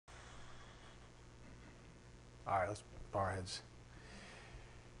All right, let's bow our heads.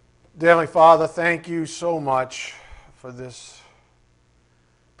 Dear Heavenly Father, thank you so much for this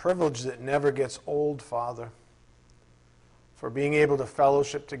privilege that never gets old, Father, for being able to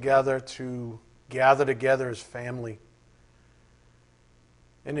fellowship together, to gather together as family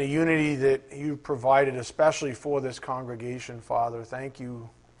in the unity that you provided, especially for this congregation, Father. Thank you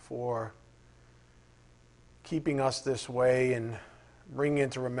for keeping us this way and bringing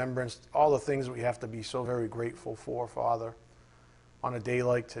into remembrance all the things that we have to be so very grateful for, Father, on a day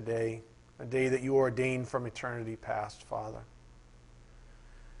like today, a day that you ordained from eternity past, Father.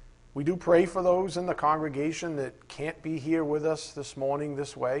 We do pray for those in the congregation that can't be here with us this morning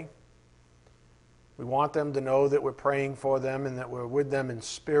this way. We want them to know that we're praying for them and that we're with them in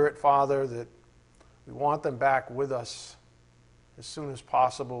spirit, Father, that we want them back with us as soon as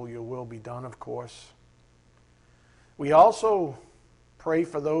possible. Your will be done, of course. We also pray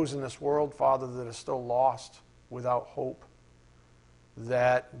for those in this world, Father, that are still lost without hope,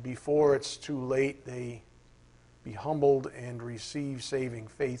 that before it's too late, they be humbled and receive saving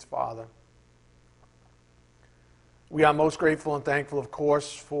faith, Father. We are most grateful and thankful, of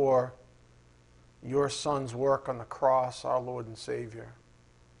course, for your Son's work on the cross, our Lord and Savior.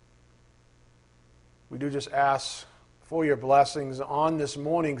 We do just ask for your blessings on this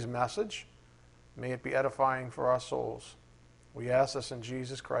morning's message. May it be edifying for our souls. We ask this in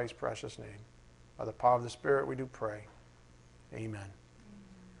Jesus Christ's precious name. By the power of the Spirit we do pray. Amen.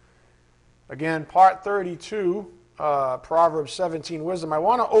 Again, part 32, Proverbs 17, wisdom. I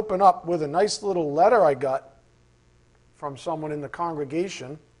want to open up with a nice little letter I got from someone in the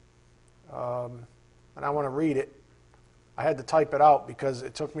congregation, and I want to read it. I had to type it out because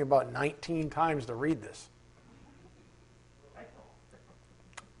it took me about 19 times to read this.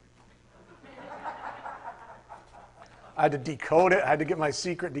 I had to decode it. I had to get my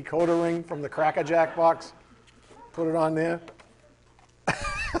secret decoder ring from the Cracker Jack box, put it on there.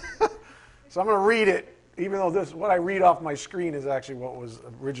 So I'm going to read it, even though what I read off my screen is actually what was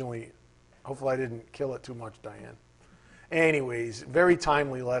originally. Hopefully I didn't kill it too much, Diane. Anyways, very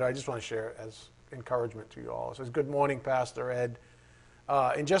timely letter. I just want to share it as encouragement to you all. It says, good morning, Pastor Ed.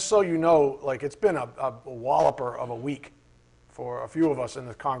 And just so you know, like it's been a walloper of a week for a few of us in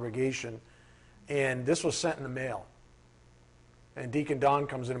the congregation. And this was sent in the mail. And Deacon Don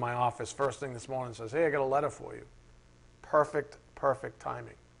comes into my office first thing this morning and says, hey, I got a letter for you. Perfect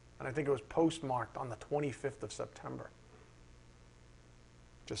timing. And I think it was postmarked on the 25th of September.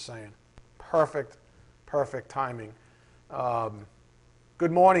 Just saying. Perfect timing.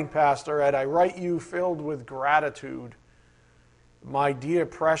 Good morning, Pastor Ed. I write you filled with gratitude. My dear,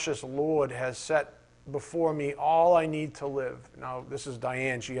 precious Lord has set before me all I need to live. Now, this is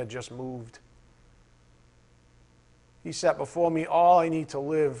Diane. She had just moved. He set before me all I need to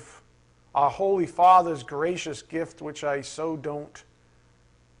live. Our Holy Father's gracious gift, which I so don't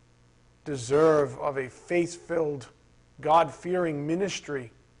deserve, of a faith-filled, God-fearing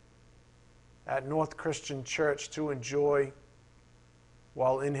ministry at North Christian Church to enjoy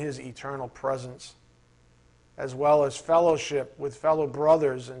while in His eternal presence, as well as fellowship with fellow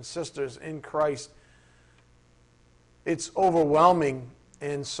brothers and sisters in Christ. It's overwhelming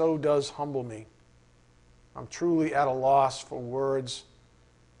and so does humble me. I'm truly at a loss for words.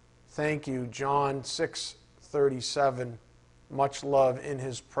 Thank you, John 6:37. Much love in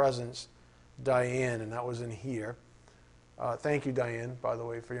His presence, Diane, and that was in here. Thank you, Diane, by the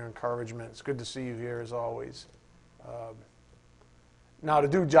way, for your encouragement. It's good to see you here as always. Now, to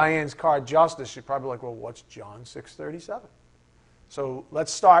do Diane's card justice, you're probably like, well, what's John 6:37? So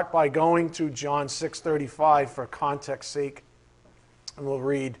let's start by going to John 6:35 for context sake, and we'll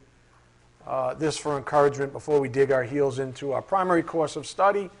read this for encouragement before we dig our heels into our primary course of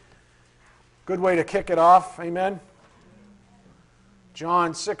study. Good way to kick it off, amen?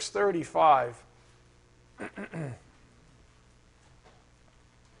 John 6:35.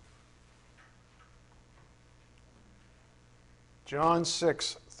 John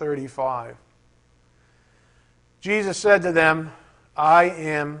 6:35. Jesus said to them, I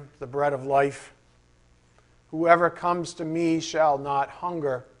am the bread of life. Whoever comes to me shall not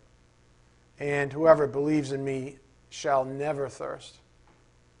hunger, and whoever believes in me shall never thirst.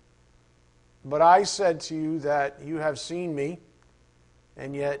 But I said to you that you have seen me,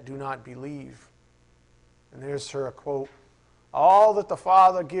 and yet do not believe. And there's her quote, all that the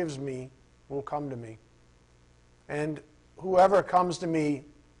Father gives me will come to me, and whoever comes to me,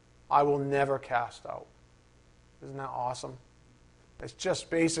 I will never cast out. Isn't that awesome? It's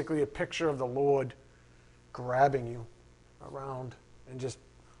just basically a picture of the Lord grabbing you around and just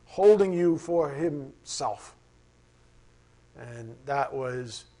holding you for Himself. And that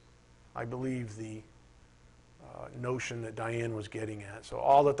was, I believe, the notion that Diane was getting at. So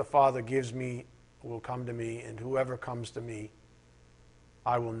all that the Father gives me will come to me, and whoever comes to me,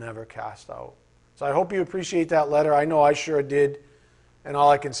 I will never cast out. So I hope you appreciate that letter. I know I sure did. And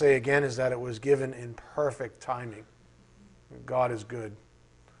all I can say again is that it was given in perfect timing. God is good.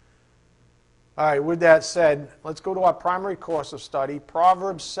 All right, with that said, let's go to our primary course of study,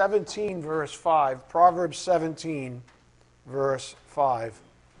 Proverbs 17, verse 5. Proverbs 17, verse 5.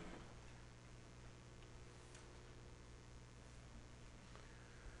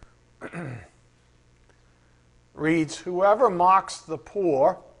 Reads, "Whoever mocks the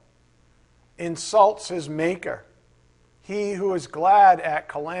poor insults his maker. He who is glad at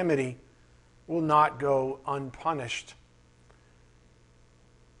calamity will not go unpunished."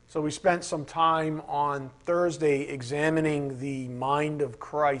 So we spent some time on Thursday examining the mind of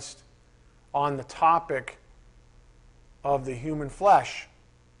Christ on the topic of the human flesh.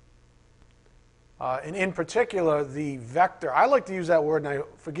 And in particular, the vector. I like to use that word, and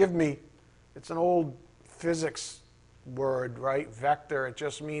forgive me, it's an old physics word, right? Vector, it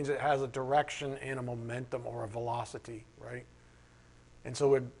just means it has a direction and a momentum or a velocity, right? And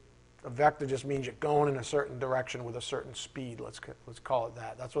so a vector just means you're going in a certain direction with a certain speed. Let's call it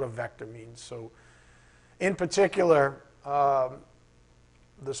that. That's what a vector means. So in particular,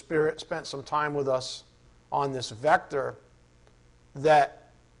 the Spirit spent some time with us on this vector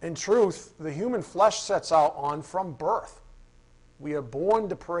that, in truth, the human flesh sets out on from birth. We are born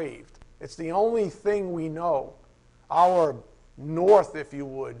depraved. It's the only thing we know. Our north, if you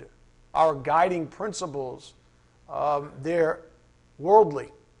would, our guiding principles, they're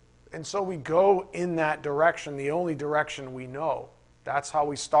worldly. And so we go in that direction, the only direction we know. That's how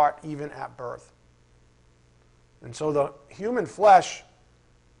we start even at birth. And so the human flesh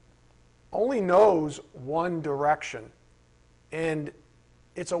only knows one direction, and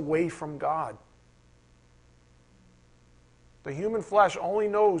it's away from God. The human flesh only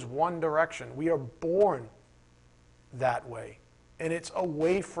knows one direction. We are born that way, and it's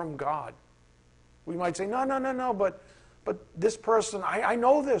away from God. We might say, no, but this person, I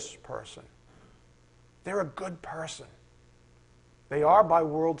know this person. They're a good person. They are by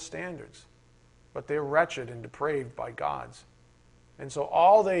world standards, but they're wretched and depraved by God's. And so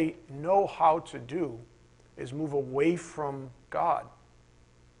all they know how to do is move away from God.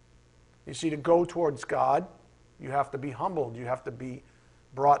 You see, to go towards God, you have to be humbled. You have to be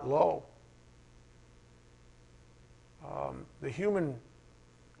brought low. The human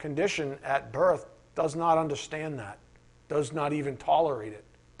condition at birth does not understand that, does not even tolerate it,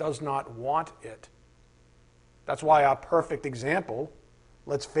 does not want it. That's why our perfect example,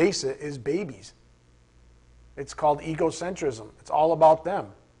 let's face it, is babies. It's called egocentrism. It's all about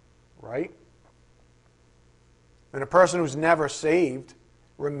them, right? And a person who's never saved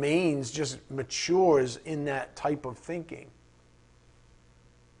remains, just matures in that type of thinking.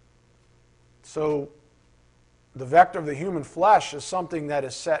 So the vector of the human flesh is something that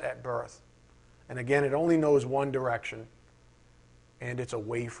is set at birth. And again, it only knows one direction, and it's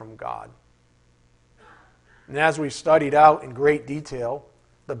away from God. And as we studied out in great detail,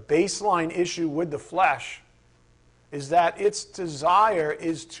 the baseline issue with the flesh is that its desire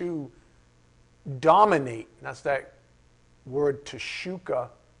is to dominate. That's that word teshuka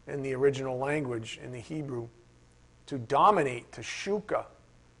in the original language, in the Hebrew. To dominate, teshuka.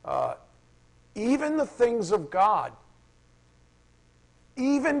 Even the things of God.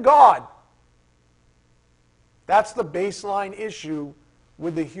 Even God. That's the baseline issue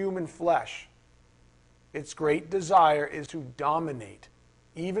with the human flesh. Its great desire is to dominate.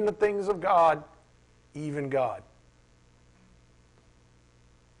 Even the things of God, even God.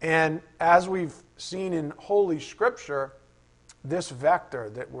 And as we've seen in Holy Scripture, this vector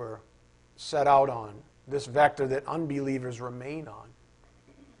that we're set out on, this vector that unbelievers remain on,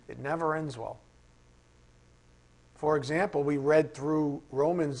 it never ends well. For example, we read through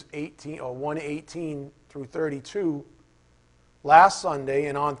Romans 1:18 through 32 last Sunday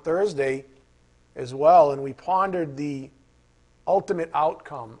and on Thursday as well, and we pondered the ultimate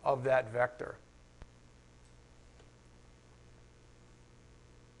outcome of that vector,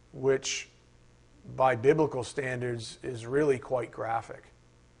 which by biblical standards is really quite graphic.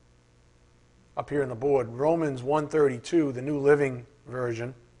 Up here on the board, Romans 1:32, the New Living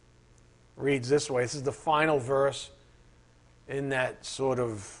Version, reads this way. This is the final verse in that sort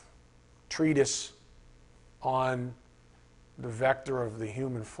of treatise on the vector of the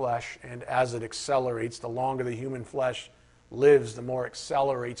human flesh, and as it accelerates, the longer the human flesh lives, the more it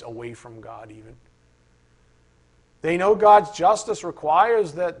accelerates away from God even. They know God's justice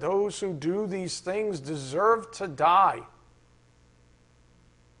requires that those who do these things deserve to die,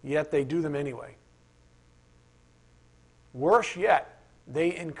 yet they do them anyway. Worse yet,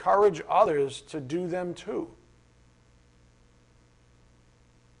 they encourage others to do them too.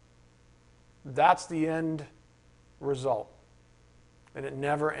 That's the end result. And it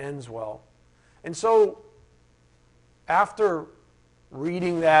never ends well. And so, after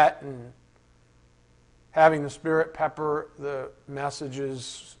reading that and having the Spirit pepper the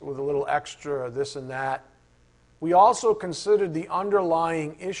messages with a little extra this and that, we also considered the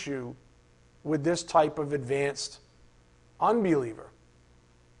underlying issue with this type of advanced unbeliever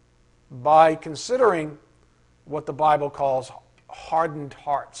by considering what the Bible calls hardened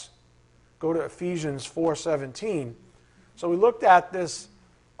hearts. Go to Ephesians 4:17. So we looked at this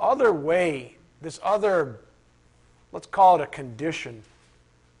other way, this other, let's call it a condition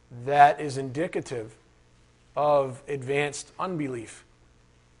that is indicative of advanced unbelief.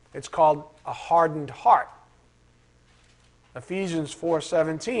 It's called a hardened heart. Ephesians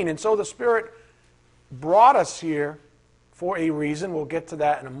 4:17. And so the Spirit brought us here for a reason. We'll get to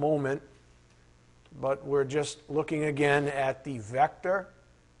that in a moment. But we're just looking again at the vector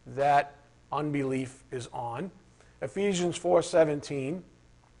that unbelief is on. Ephesians 4:17.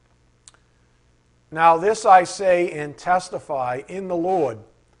 Now this I say and testify in the Lord,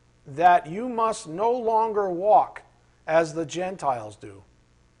 that you must no longer walk as the Gentiles do,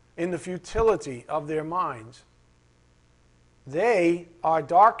 in the futility of their minds. They are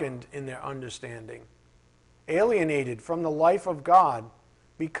darkened in their understanding, alienated from the life of God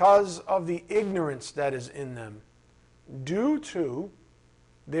because of the ignorance that is in them, due to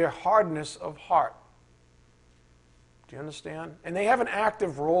their hardness of heart. Do you understand? And they have an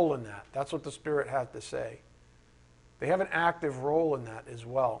active role in that. That's what the Spirit had to say. They have an active role in that as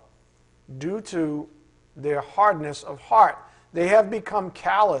well. Due to their hardness of heart, they have become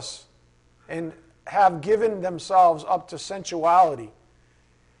callous and have given themselves up to sensuality,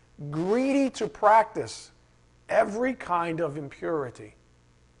 greedy to practice every kind of impurity.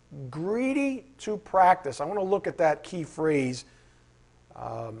 Greedy to practice. I want to look at that key phrase.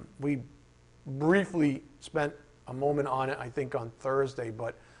 We briefly spent a moment on it, I think, on Thursday,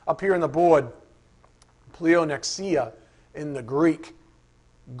 but up here on the board, pleonexia in the Greek,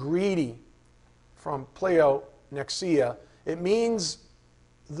 greedy from pleonexia, it means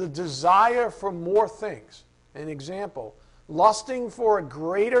the desire for more things. An example, lusting for a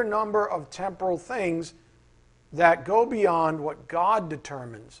greater number of temporal things that go beyond what God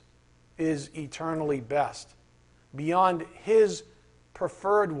determines is eternally best, beyond His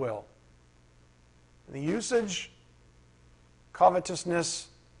preferred will. The usage, covetousness,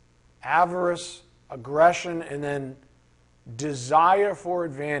 avarice, aggression, and then desire for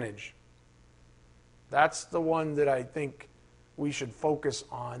advantage. That's the one that I think we should focus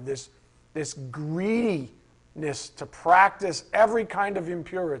on, this greediness to practice every kind of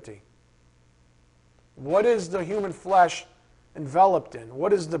impurity. What is the human flesh enveloped in?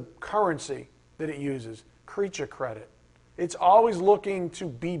 What is the currency that it uses? Creature credit. It's always looking to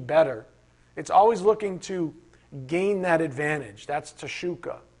be better. It's always looking to gain that advantage. That's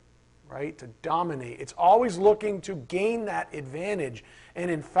teshuka, right? To dominate. It's always looking to gain that advantage.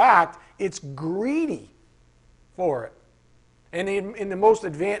 And in fact, it's greedy for it. And in the most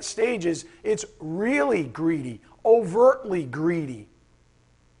advanced stages, it's really greedy, overtly greedy,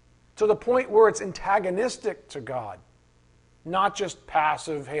 to the point where it's antagonistic to God. Not just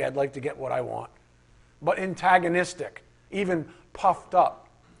passive, hey, I'd like to get what I want, but antagonistic, even puffed up,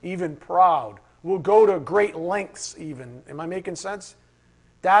 even proud, will go to great lengths even. Am I making sense?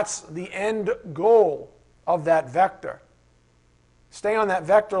 That's the end goal of that vector. Stay on that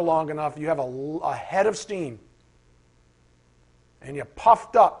vector long enough, you have a head of steam. And you're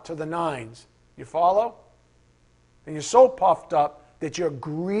puffed up to the nines. You follow? And you're so puffed up that you're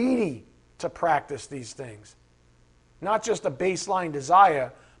greedy to practice these things. Not just a baseline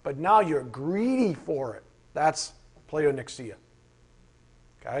desire, but now you're greedy for it. That's pleonexia.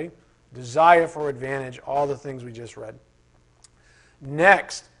 Okay? Desire for advantage, all the things we just read.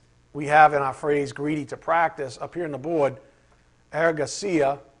 Next, we have in our phrase greedy to practice, up here on the board,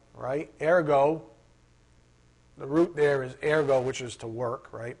 ergasia, right? Ergo. The root there is ergo, which is to work,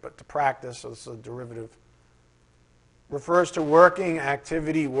 right? But to practice, so it's a derivative. Refers to working,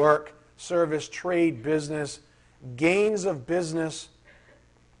 activity, work, service, trade, business, gains of business,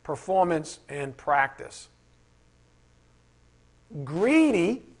 performance, and practice.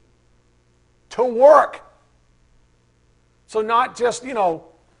 Greedy to work. So not just, oh,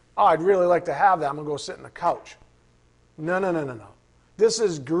 I'd really like to have that. I'm going to go sit on the couch. No. This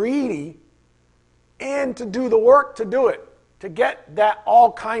is greedy and to do the work to do it, to get that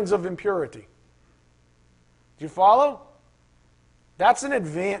all kinds of impurity. Do you follow? That's an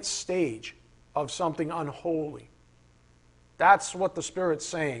advanced stage of something unholy. That's what the Spirit's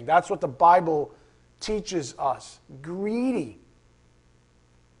saying. That's what the Bible teaches us. Greedy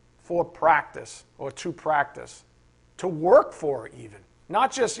for practice, or to practice. To work for it even.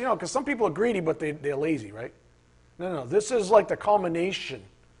 Not just, because some people are greedy, but they're lazy, right? No. This is like the culmination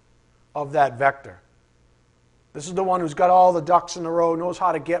of that vector. This is the one who's got all the ducks in a row, knows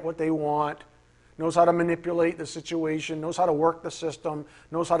how to get what they want, knows how to manipulate the situation, knows how to work the system,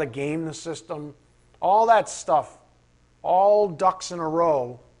 knows how to game the system. All that stuff, all ducks in a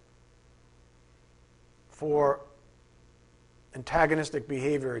row for antagonistic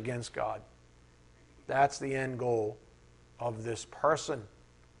behavior against God. That's the end goal of this person.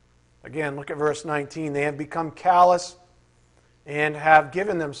 Again, look at verse 19. They have become callous and have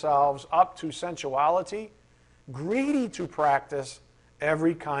given themselves up to sensuality, greedy to practice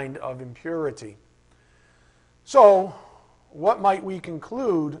every kind of impurity. So, what might we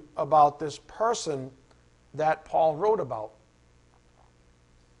conclude about this person that Paul wrote about?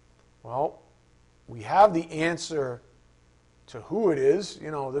 Well, we have the answer to who it is.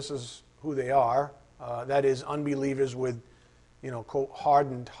 This is who they are. That is, unbelievers with, quote,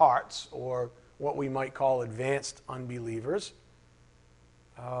 hardened hearts, or what we might call advanced unbelievers.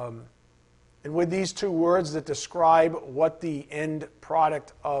 And with these two words that describe what the end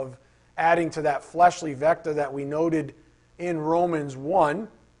product of adding to that fleshly vector that we noted in Romans 1,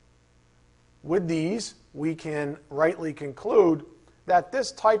 with these, we can rightly conclude that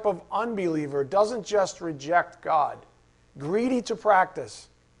this type of unbeliever doesn't just reject God, greedy to practice.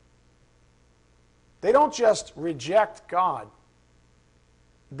 They don't just reject God.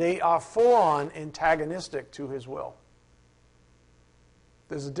 They are full-on antagonistic to His will.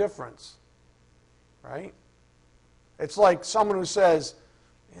 There's a difference, right? It's like someone who says,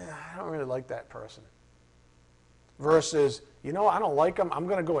 I don't really like that person, versus, I don't like them, I'm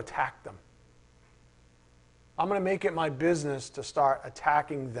going to go attack them. I'm going to make it my business to start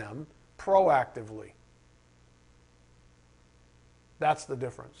attacking them proactively. That's the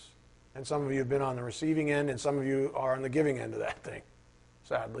difference. And some of you have been on the receiving end, and some of you are on the giving end of that thing,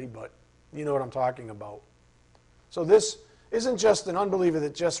 sadly, but you know what I'm talking about. So this isn't just an unbeliever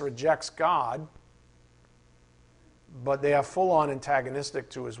that just rejects God, but they are full-on antagonistic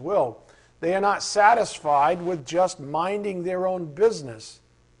to His will. They are not satisfied with just minding their own business.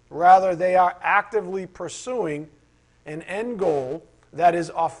 Rather, they are actively pursuing an end goal that is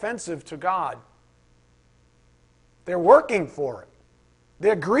offensive to God. They're working for it.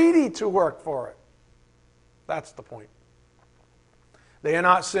 They're greedy to work for it. That's the point. They are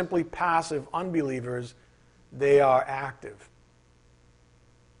not simply passive unbelievers. They are active.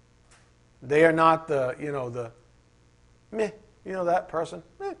 They are not the meh, that person.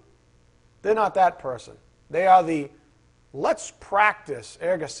 Meh. They're not that person. They are the let's practice,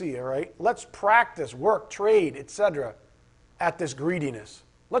 ergasia, right? Let's practice, work, trade, etc. at this greediness.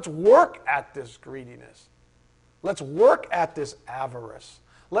 Let's work at this greediness. Let's work at this avarice.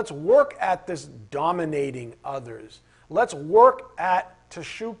 Let's work at this dominating others. Let's work at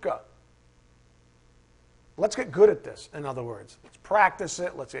teshuka. Let's get good at this, in other words. Let's practice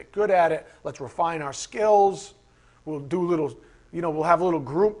it. Let's get good at it. Let's refine our skills. We'll do little, we'll have little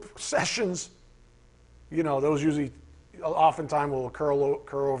group sessions. Those usually, oftentimes will occur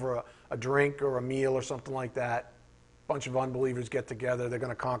over a drink or a meal or something like that. A bunch of unbelievers get together. They're going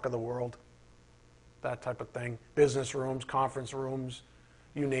to conquer the world. That type of thing. Business rooms, conference rooms,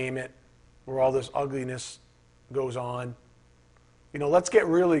 you name it, where all this ugliness goes on. Let's get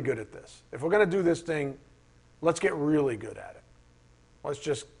really good at this. If we're going to do this thing, let's get really good at it. Let's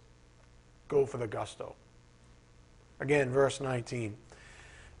just go for the gusto. Again, verse 19.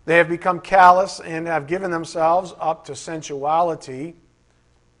 They have become callous and have given themselves up to sensuality,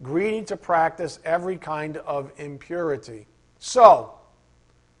 greedy to practice every kind of impurity. So,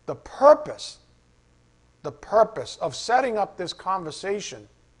 the purpose of setting up this conversation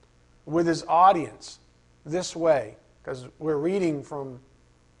with his audience this way, because we're reading from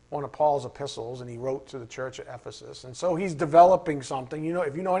one of Paul's epistles, and he wrote to the church at Ephesus, and so he's developing something.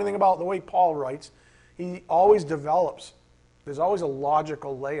 If you know anything about the way Paul writes, he always develops. There's always a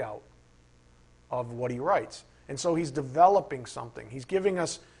logical layout of what he writes. And so he's developing something. He's giving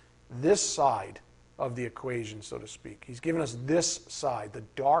us this side of the equation, so to speak. He's given us this side, the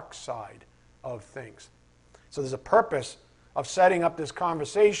dark side of things. So there's a purpose of setting up this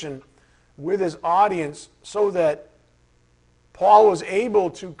conversation with his audience so that Paul was able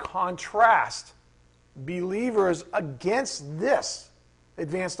to contrast believers against this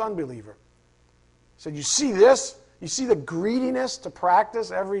advanced unbeliever. He said, you see this? You see the greediness to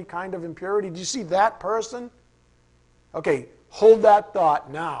practice every kind of impurity? Do you see that person? Okay, hold that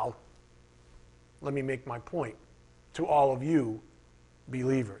thought now. Let me make my point. to all of you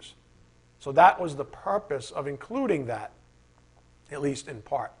believers. So that was the purpose of including that, at least in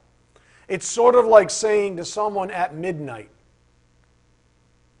part. It's sort of like saying to someone at midnight,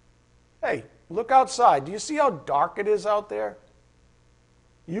 hey, look outside. Do you see how dark it is out there?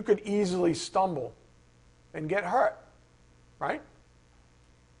 You could easily stumble and get hurt, right?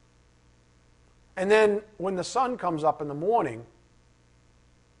 And then when the sun comes up in the morning,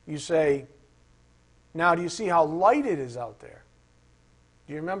 you say, now do you see how light it is out there?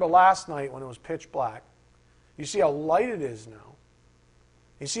 Do you remember last night when it was pitch black? You see how light it is now?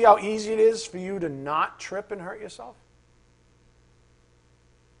 You see how easy it is for you to not trip and hurt yourself?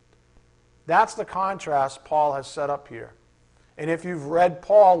 That's the contrast Paul has set up here. And if you've read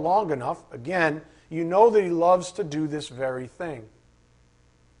Paul long enough, again, you know that he loves to do this very thing.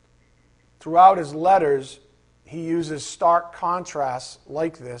 Throughout his letters, he uses stark contrasts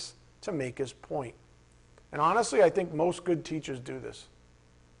like this to make his point. And honestly, I think most good teachers do this.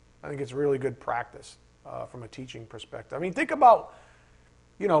 I think it's really good practice from a teaching perspective. I mean, think about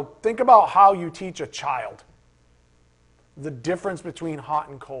how you teach a child the difference between hot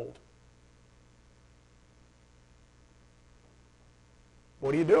and cold.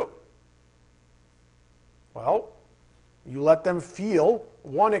 What do? Well, you let them feel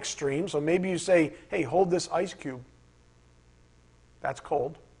one extreme. So maybe you say, hey, hold this ice cube. That's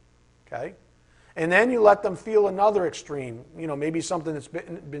cold. Okay? And then you let them feel another extreme. Maybe something that's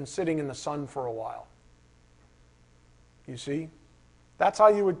been sitting in the sun for a while. You see? That's how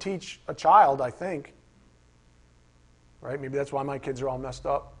you would teach a child, I think. Right? Maybe that's why my kids are all messed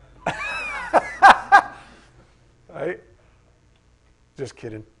up. Right? Just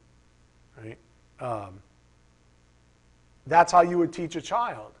kidding. Right? That's how you would teach a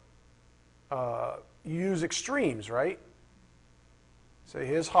child. You use extremes, right? Say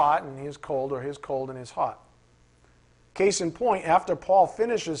here's hot and here's cold, or here's cold and here's hot. Case in point, after Paul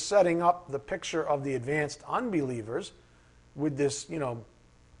finishes setting up the picture of the advanced unbelievers with this,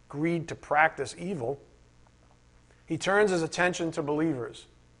 greed to practice evil, he turns his attention to believers.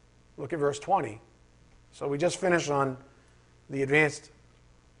 Look at verse 20. So we just finished on the advanced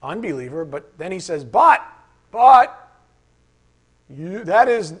unbeliever, but then he says, but that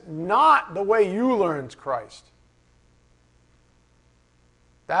is not the way you learned Christ.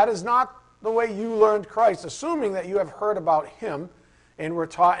 That is not the way you learned Christ, assuming that you have heard about him and were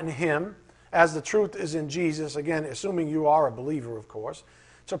taught in him, as the truth is in Jesus, again, assuming you are a believer, of course,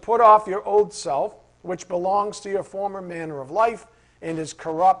 to put off your old self, which belongs to your former manner of life and is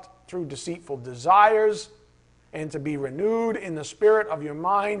corrupt through deceitful desires, and to be renewed in the spirit of your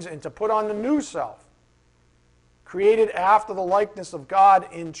minds, and to put on the new self, created after the likeness of God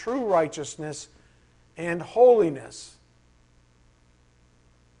in true righteousness and holiness.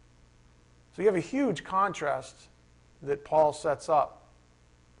 So you have a huge contrast that Paul sets up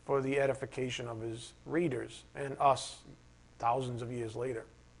for the edification of his readers and us thousands of years later.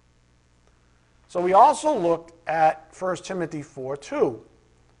 So we also looked at 1 Timothy 4:2,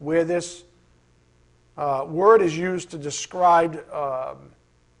 where this word is used to describe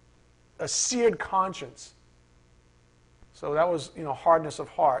a seared conscience. So that was, hardness of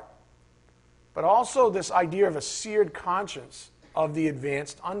heart. But also this idea of a seared conscience of the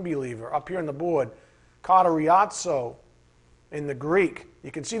advanced unbeliever. Up here on the board, kateriazo in the Greek.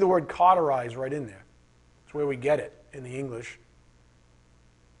 You can see the word cauterize right in there. It's where we get it in the English.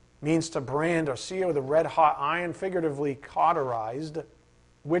 Means to brand or sear with a red-hot iron, figuratively cauterized,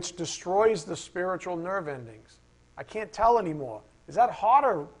 which destroys the spiritual nerve endings. I can't tell anymore. Is that hot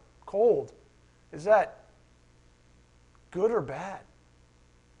or cold? Is that good or bad?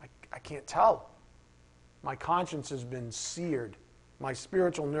 I can't tell. My conscience has been seared. My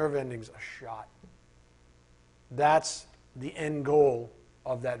spiritual nerve endings are shot. That's the end goal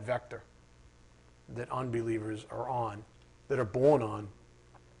of that vector that unbelievers are on, that are born on.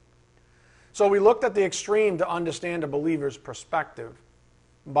 So we looked at the extreme to understand a believer's perspective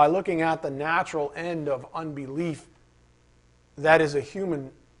by looking at the natural end of unbelief, that is a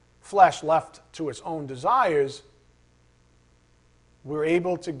human flesh left to its own desires. We're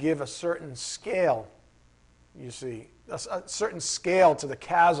able to give a certain scale, you see, a certain scale to the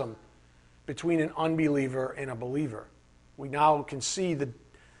chasm between an unbeliever and a believer. We now can see the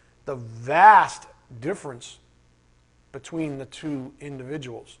vast difference between the two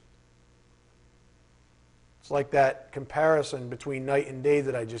individuals. It's like that comparison between night and day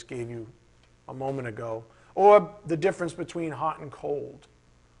that I just gave you a moment ago, or the difference between hot and cold,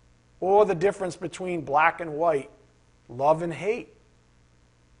 or the difference between black and white, love and hate,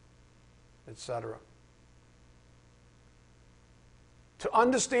 etc. To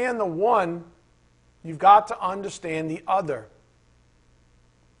understand the one You've got to understand the other.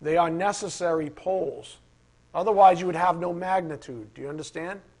 They are necessary poles. Otherwise, you would have no magnitude. Do you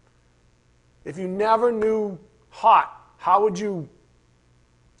understand? If you never knew hot, how would you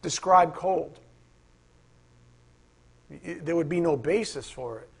describe cold? There would be no basis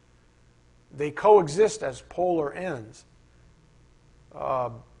for it. They coexist as polar ends.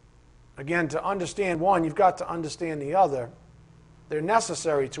 Again, to understand one, you've got to understand the other. They're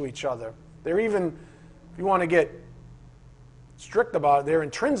necessary to each other. They're even, if you want to get strict about it, they're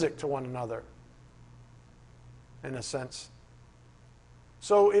intrinsic to one another, in a sense.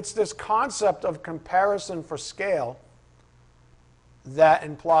 So it's this concept of comparison for scale that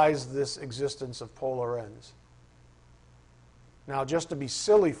implies this existence of polar ends. Now, just to be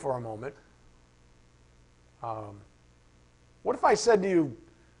silly for a moment, what if I said to you,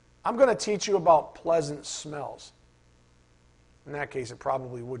 I'm going to teach you about pleasant smells? In that case, it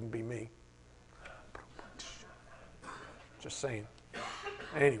probably wouldn't be me. Just saying.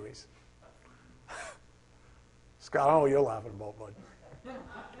 Anyways. Scott, I don't know what you're laughing about, bud.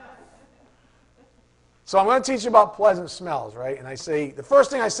 So I'm going to teach you about pleasant smells, right? And I say, the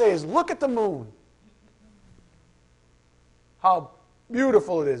first thing I say is, look at the moon. How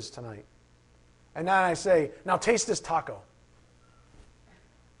beautiful it is tonight. And then I say, now taste this taco.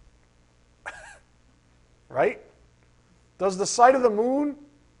 Right? Does the sight of the moon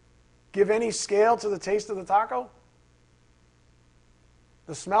give any scale to the taste of the taco?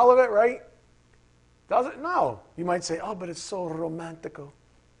 The smell of it, right? Does it? No. You might say, oh, but it's so romantico,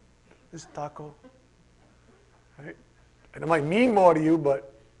 this taco. Right? And it might mean more to you,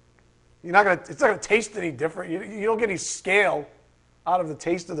 but it's not going to taste any different. You don't get any scale out of the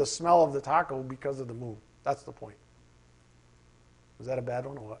taste of the smell of the taco because of the moon. That's the point. Was that a bad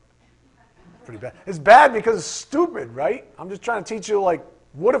one or what? Pretty bad. It's bad because it's stupid, right? I'm just trying to teach you, like,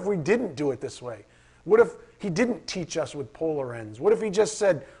 what if we didn't do it this way? What if he didn't teach us with polar ends? What if he just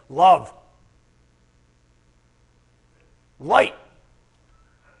said, love, light,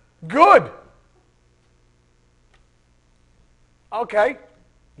 good? Okay.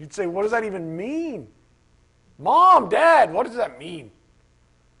 You'd say, what does that even mean? Mom, Dad, what does that mean?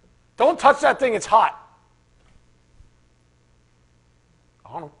 Don't touch that thing, it's hot.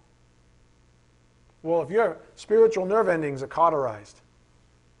 I don't know. Well, if your spiritual nerve endings are cauterized,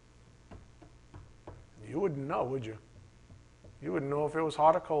 you wouldn't know, would you? You wouldn't know if it was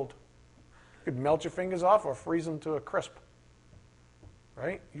hot or cold. You could melt your fingers off or freeze them to a crisp.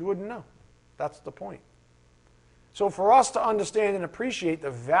 Right? You wouldn't know. That's the point. So for us to understand and appreciate the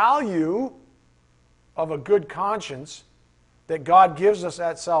value of a good conscience that God gives us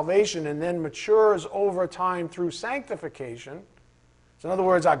at salvation and then matures over time through sanctification, so in other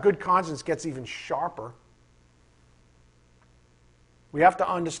words, our good conscience gets even sharper. We have to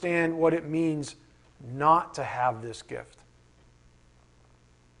understand what it means not to have this gift.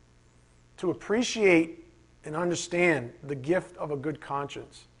 To appreciate and understand the gift of a good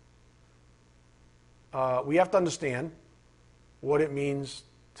conscience, we have to understand what it means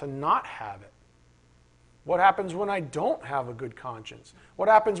to not have it. What happens when I don't have a good conscience? What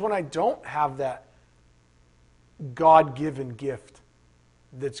happens when I don't have that God-given gift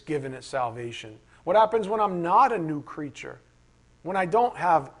that's given at salvation? What happens when I'm not a new creature? When I don't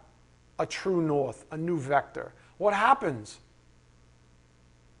have a true north, a new vector? What happens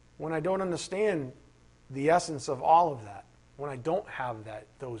when I don't understand the essence of all of that? When I don't have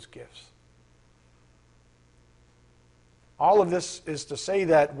those gifts? All of this is to say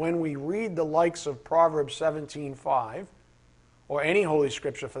that when we read the likes of Proverbs 17:5, or any Holy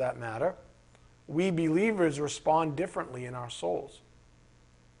Scripture for that matter, we believers respond differently in our souls.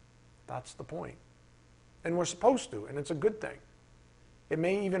 That's the point. And we're supposed to, and it's a good thing. It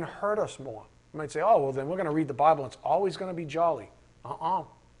may even hurt us more. You might say, oh, well, then we're going to read the Bible, and it's always going to be jolly.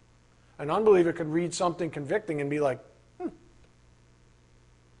 An unbeliever could read something convicting and be like,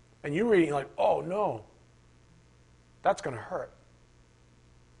 And you read it, like, oh, no. That's going to hurt.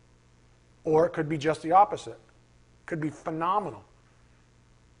 Or it could be just the opposite. It could be phenomenal.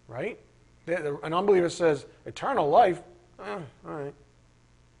 Right? An unbeliever says, eternal life? All right.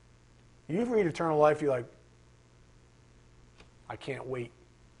 You read eternal life, you're like, I can't wait.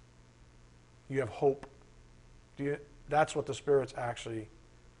 You have hope. That's what the Spirit's actually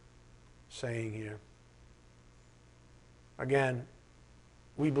saying here. Again,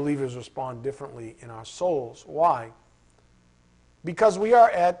 we believers respond differently in our souls. Why? Because we are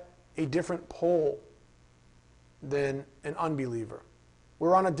at a different pole than an unbeliever.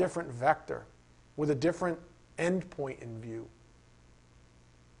 We're on a different vector with a different end point in view.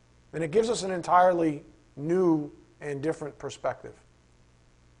 And it gives us an entirely new and different perspective.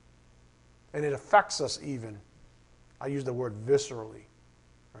 And it affects us even. I use the word viscerally,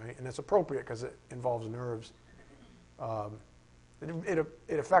 right? And it's appropriate because it involves nerves.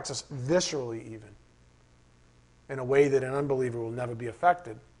 It affects us viscerally even, in a way that an unbeliever will never be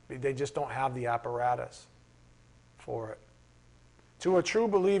affected. They just don't have the apparatus for it. To a true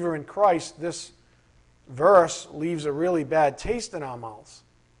believer in Christ, this verse leaves a really bad taste in our mouths.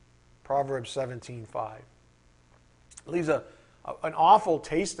 Proverbs 17:5. It leaves an awful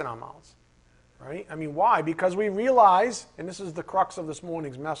taste in our mouths. Right? I mean, why? Because we realize, and this is the crux of this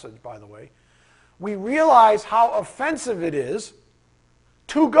morning's message, by the way, we realize how offensive it is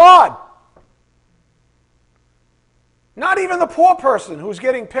to God. Not even the poor person who's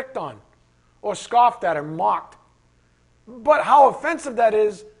getting picked on or scoffed at or mocked, but how offensive that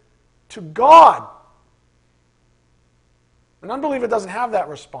is to God. An unbeliever doesn't have that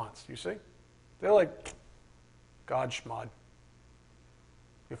response, you see? They're like, God schmod.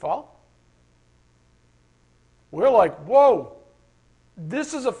 You follow? We're like, whoa,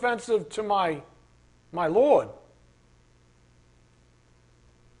 this is offensive to my Lord.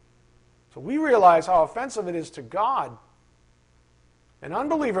 So we realize how offensive it is to God. An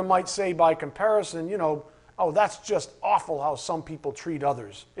unbeliever might say by comparison, oh, that's just awful how some people treat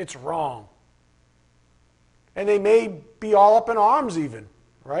others. It's wrong. And they may be all up in arms even,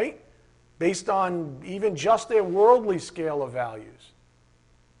 right? Based on even just their worldly scale of values.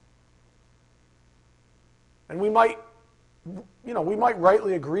 And we might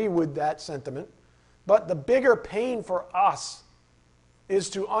rightly agree with that sentiment, but the bigger pain for us is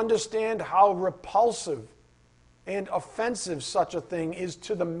to understand how repulsive and offensive such a thing is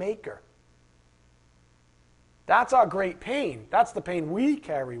to the Maker. That's our great pain. That's the pain we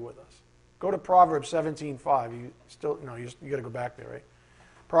carry with us. Go to Proverbs 17:5. You got to go back there, right?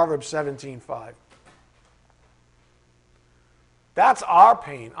 Proverbs 17:5. That's our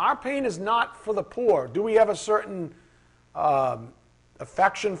pain. Our pain is not for the poor. Do we have a certain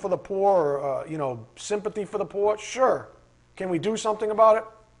affection for the poor or sympathy for the poor? Sure. Can we do something about it?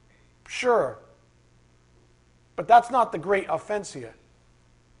 Sure. But that's not the great offense here.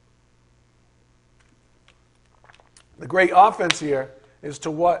 The great offense here is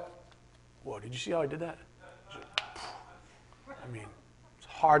to what? Whoa, did you see how I did that? I mean, it's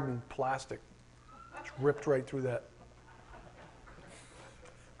hardened plastic. It's ripped right through that.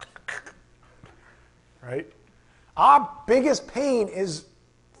 Right? Our biggest pain is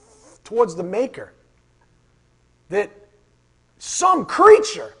towards the Maker. That some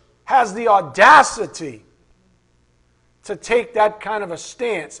creature has the audacity to take that kind of a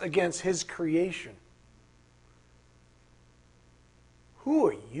stance against His creation. Who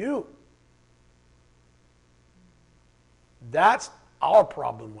are you? That's our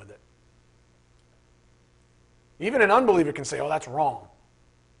problem with it. Even an unbeliever can say, oh, that's wrong,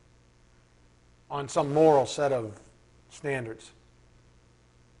 on some moral set of standards.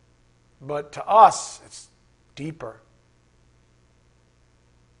 But to us, it's deeper.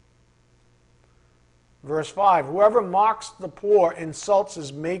 Verse 5, whoever mocks the poor insults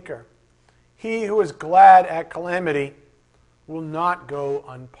his Maker. He who is glad at calamity will not go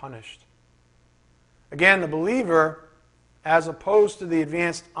unpunished. Again, the believer, as opposed to the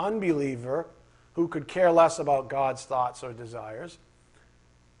advanced unbeliever, who could care less about God's thoughts or desires,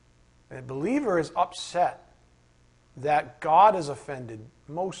 the believer is upset that God is offended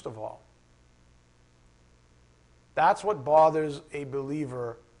most of all. That's what bothers a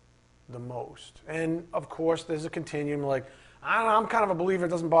believer the most. And, of course, there's a continuum like, I don't know, I'm kind of a believer, it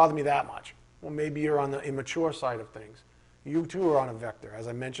doesn't bother me that much. Well, maybe you're on the immature side of things. You, too, are on a vector, as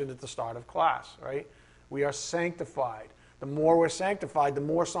I mentioned at the start of class, right? We are sanctified. The more we're sanctified, the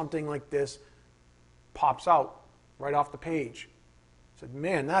more something like this pops out right off the page. I said,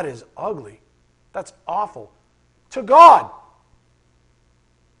 man, that is ugly. That's awful. To God.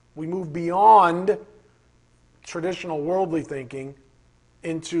 We move beyond traditional worldly thinking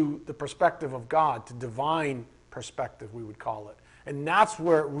into the perspective of God, to divine perspective, we would call it. And that's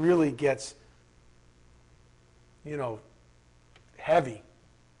where it really gets, heavy,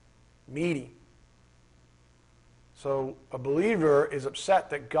 meaty. So a believer is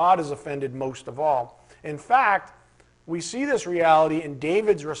upset that God is offended most of all. In fact, we see this reality in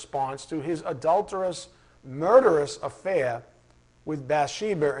David's response to his adulterous, murderous affair with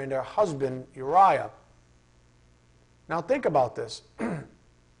Bathsheba and her husband Uriah. Now think about this.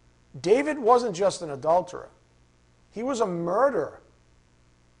 David wasn't just an adulterer. He was a murderer.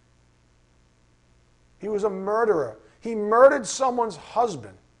 He was a murderer. He murdered someone's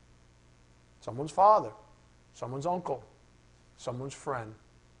husband, someone's father, someone's uncle, someone's friend.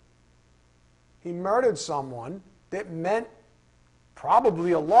 He murdered someone that meant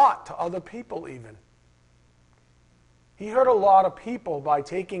Probably a lot to other people even. He hurt a lot of people by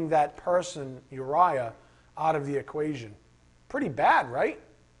taking that person, Uriah, out of the equation. Pretty bad, right?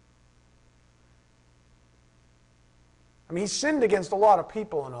 I mean, he sinned against a lot of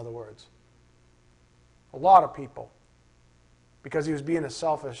people, in other words. A lot of people. Because he was being a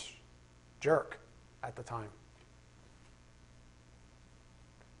selfish jerk at the time.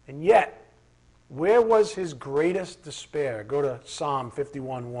 And yet, where was his greatest despair? Go to Psalm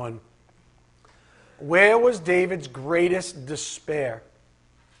 51:1. Where was David's greatest despair?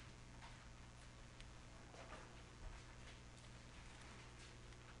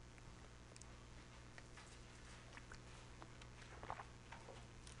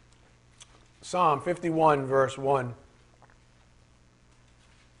 Psalm 51, verse 1.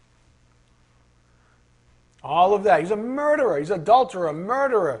 All of that. He's a murderer. He's an adulterer, a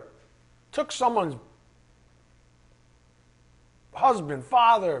murderer. Took someone's husband,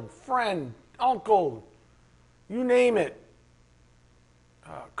 father, friend, uncle, you name it,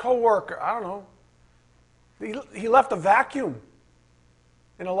 co-worker, I don't know. He left a vacuum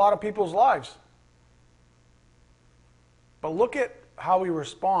in a lot of people's lives. But look at how he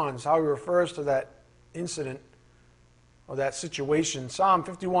responds, how he refers to that incident or that situation. Psalm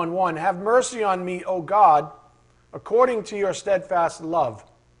 51:1, have mercy on me, O God, according to your steadfast love.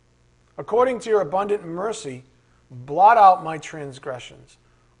 According to your abundant mercy, blot out my transgressions.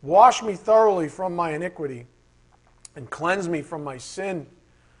 Wash me thoroughly from my iniquity and cleanse me from my sin.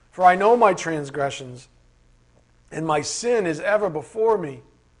 For I know my transgressions, and my sin is ever before me.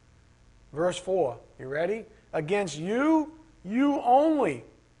 Verse 4, you ready? Against you, you only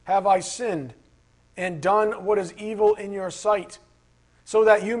have I sinned and done what is evil in your sight, so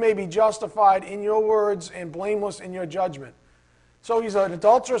that you may be justified in your words and blameless in your judgment. So he's an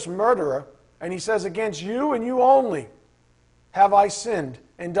adulterous murderer, and he says, against you and you only have I sinned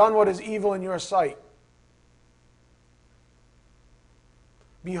and done what is evil in your sight.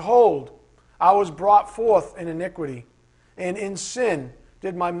 Behold, I was brought forth in iniquity, and in sin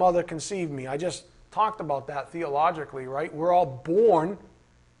did my mother conceive me. I just talked about that theologically, right? We're all born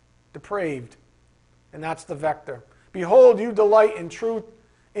depraved, and that's the vector. Behold, you delight in truth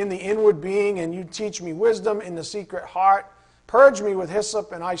in the inward being, and you teach me wisdom in the secret heart. Purge me with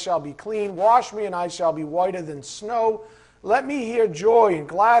hyssop, and I shall be clean. Wash me, and I shall be whiter than snow. Let me hear joy and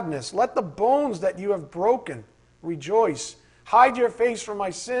gladness. Let the bones that you have broken rejoice. Hide your face from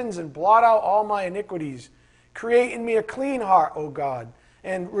my sins and blot out all my iniquities. Create in me a clean heart, O God,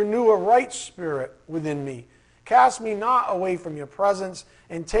 and renew a right spirit within me. Cast me not away from your presence,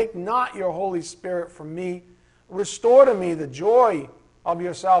 and take not your Holy Spirit from me. Restore to me the joy of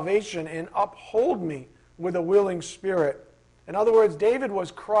your salvation, and uphold me with a willing spirit. In other words, David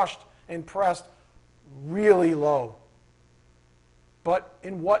was crushed and pressed really low. But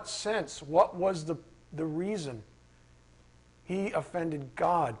in what sense? What was the reason? He offended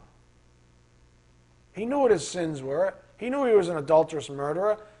God. He knew what his sins were. He knew he was an adulterous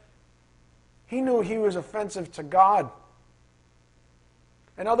murderer. He knew he was offensive to God.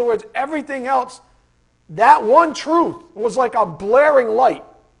 In other words, everything else, that one truth was like a blaring light.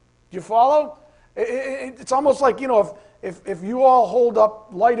 Do you follow? It's almost like, if you all hold up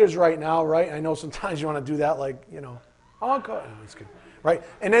lighters right now, right? I know sometimes you want to do that, like, oh, God, it's good. Right?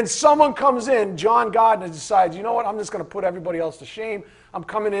 And then someone comes in, John Gardner decides, you know what, I'm just going to put everybody else to shame. I'm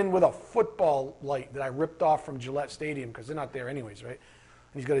coming in with a football light that I ripped off from Gillette Stadium because they're not there anyways, right?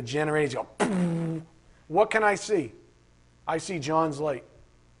 And he's got a generator, he's going, what can I see? I see John's light.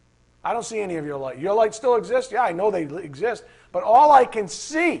 I don't see any of your light. Your light still exists? Yeah, I know they exist. But all I can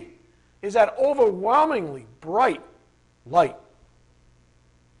see is that overwhelmingly bright light.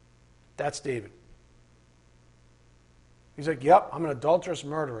 That's David. He's like, yep, I'm an adulterous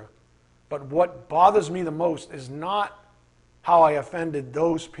murderer. But what bothers me the most is not how I offended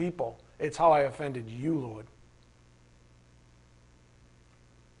those people. It's how I offended you, Lord.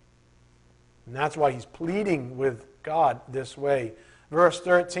 And that's why he's pleading with God this way. Verse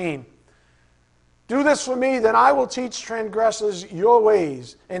 13. Do this for me, then I will teach transgressors your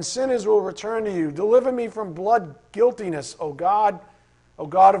ways, and sinners will return to you. Deliver me from blood guiltiness, O God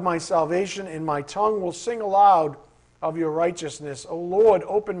of my salvation, and my tongue will sing aloud of your righteousness. O Lord,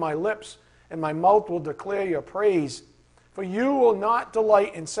 open my lips, and my mouth will declare your praise. For you will not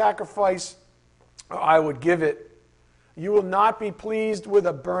delight in sacrifice, or I would give it. You will not be pleased with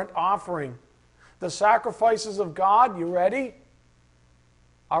a burnt offering. The sacrifices of God, you ready?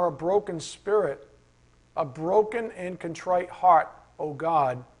 Are a broken spirit, a broken and contrite heart, O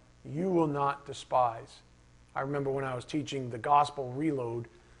God, you will not despise. I remember when I was teaching the Gospel Reload,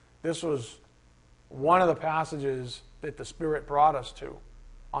 this was one of the passages that the Spirit brought us to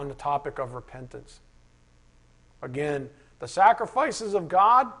on the topic of repentance. Again, the sacrifices of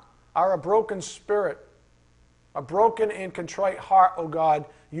God are a broken spirit. A broken and contrite heart, O God,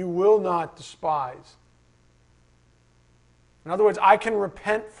 you will not despise. In other words, I can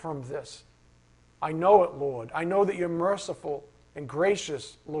repent from this. I know it, Lord. I know that you're merciful and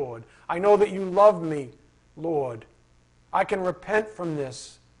gracious, Lord. I know that you love me, Lord. I can repent from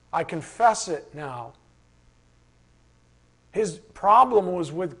this. I confess it now. His problem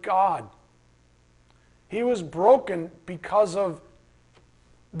was with God. He was broken because of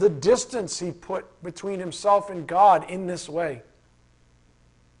the distance he put between himself and God in this way.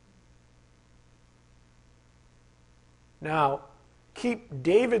 Now, keep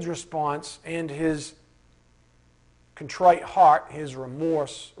David's response and his contrite heart, his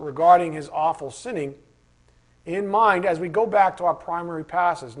remorse regarding his awful sinning, in mind as we go back to our primary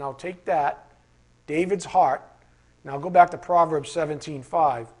passage. Now take that, David's heart. Now go back to Proverbs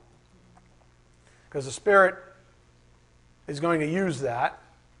 17:5, because the Spirit is going to use that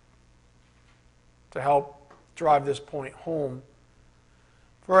to help drive this point home.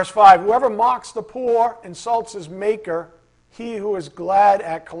 Verse 5, whoever mocks the poor, insults his maker, he who is glad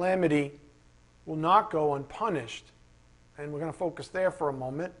at calamity will not go unpunished. And we're going to focus there for a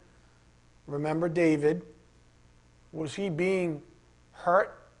moment. Remember David. Was he being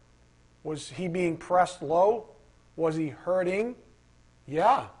hurt? Was he being pressed low? Was he hurting?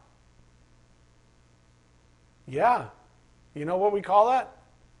 Yeah. Yeah. You know what we call that?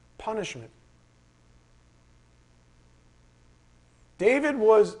 Punishment. David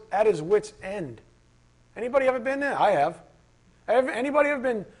was at his wit's end. Anybody ever been there? I have. Anybody ever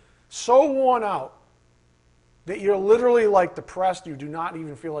been so worn out that you're literally like depressed, you do not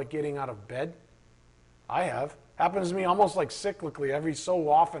even feel like getting out of bed? I have. Happens to me almost like cyclically. Every so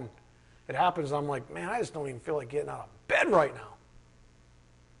often it happens. I'm like, man, I just don't even feel like getting out of bed right now.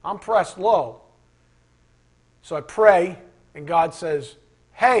 I'm pressed low. So I pray, and God says,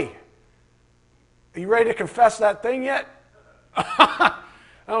 hey, are you ready to confess that thing yet?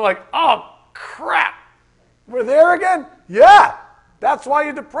 And I'm like, oh, crap. We're there again? Yeah. That's why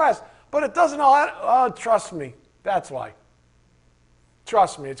you're depressed. But it doesn't all that. Oh, trust me. That's why.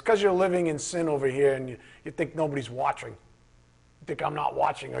 Trust me. It's because you're living in sin over here and you think nobody's watching. You think I'm not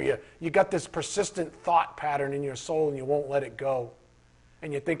watching. Or you got this persistent thought pattern in your soul and you won't let it go.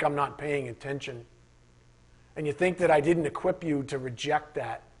 And you think I'm not paying attention. And you think that I didn't equip you to reject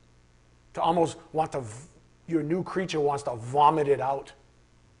that. To almost want to, your new creature wants to vomit it out.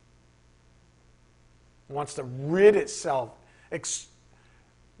 Wants to rid itself.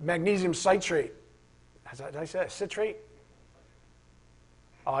 Magnesium citrate. Did I say citrate?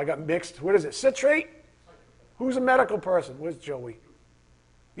 Oh, I got mixed. What is it? Citrate? Who's a medical person? Where's Joey?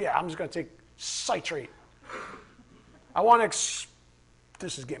 Yeah, I'm just going to take citrate. I want to...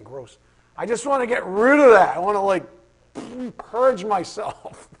 This is getting gross. I just want to get rid of that. I want to, purge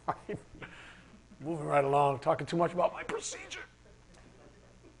myself. Right? Moving right along, talking too much about my procedure.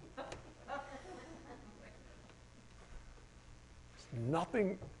 There's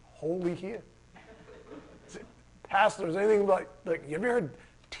nothing holy here. Pastor, is anything like you ever heard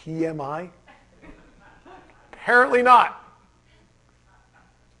TMI? Apparently not.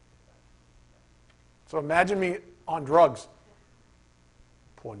 So imagine me on drugs.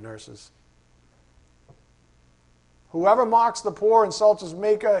 Poor nurses. Whoever mocks the poor, insults his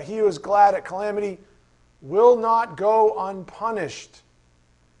maker, he who is glad at calamity, will not go unpunished.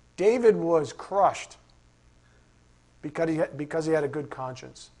 David was crushed because he had a good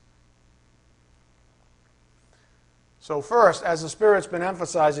conscience. So first, as the Spirit's been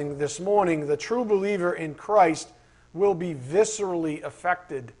emphasizing this morning, the true believer in Christ will be viscerally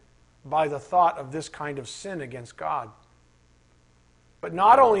affected by the thought of this kind of sin against God. But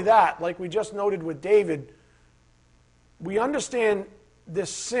not only that, like we just noted with David, we understand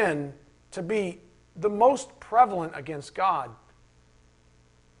this sin to be the most prevalent against God.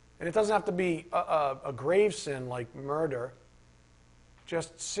 And it doesn't have to be a grave sin like murder,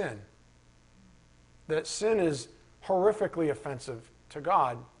 just sin. That sin is horrifically offensive to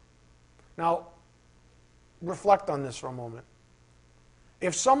God. Now, reflect on this for a moment.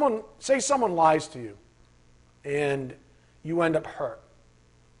 If someone lies to you and you end up hurt,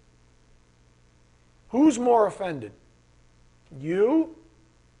 who's more offended? You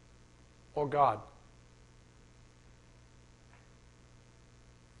or God?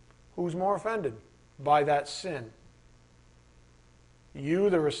 Who's more offended by that sin? You,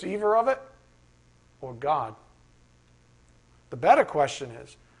 the receiver of it, or God? The better question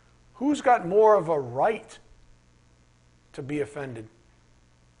is, who's got more of a right to be offended?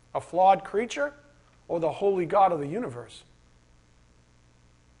 A flawed creature or the holy God of the universe.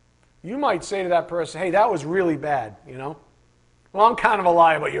 You might say to that person, hey, that was really bad, you know? Well, I'm kind of a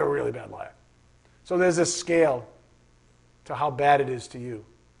liar, but you're a really bad liar. So there's this scale to how bad it is to you.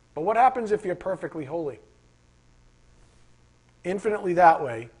 But what happens if you're perfectly holy? Infinitely that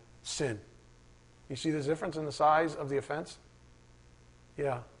way, sin. You see the difference in the size of the offense?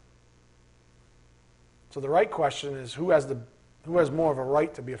 Yeah. So the right question is, who has more of a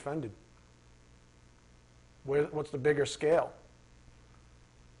right to be offended? What's the bigger scale?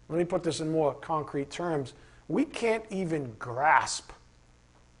 Let me put this in more concrete terms. We can't even grasp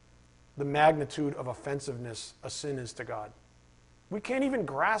the magnitude of offensiveness a sin is to God. We can't even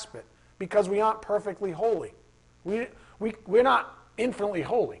grasp it because we aren't perfectly holy. We're not infinitely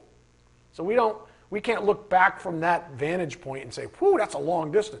holy. So we can't look back from that vantage point and say, whew, that's a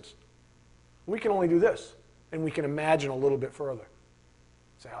long distance. We can only do this, and we can imagine a little bit further.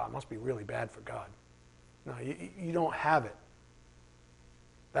 Say, oh, it must be really bad for God. No, you don't have it.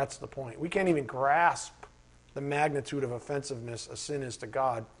 That's the point. We can't even grasp the magnitude of offensiveness a sin is to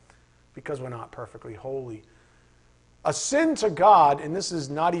God because we're not perfectly holy. A sin to God, and this is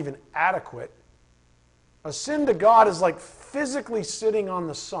not even adequate, a sin to God is like physically sitting on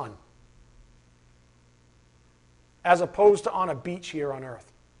the sun as opposed to on a beach here on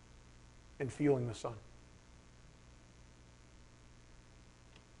earth and feeling the sun.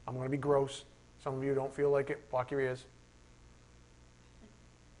 I'm going to be gross. Some of you don't feel like it. Block your ears.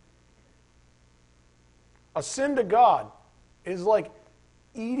 A sin to God is like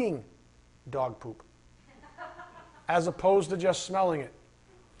eating dog poop as opposed to just smelling it.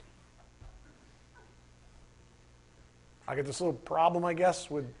 I get this little problem, I guess,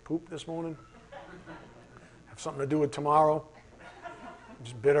 with poop this morning. Have something to do with tomorrow. I'm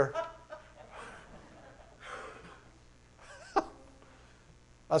just bitter.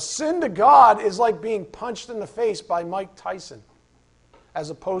 A sin to God is like being punched in the face by Mike Tyson as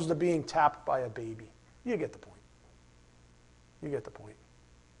opposed to being tapped by a baby. You get the point. You get the point.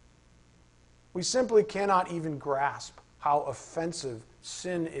 We simply cannot even grasp how offensive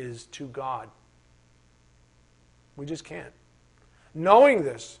sin is to God. We just can't. Knowing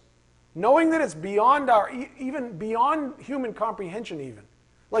this, knowing that it's beyond even beyond human comprehension even.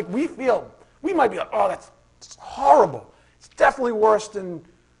 Like we might be like, oh, that's horrible. It's definitely worse than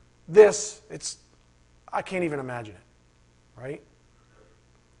this. I can't even imagine it, right?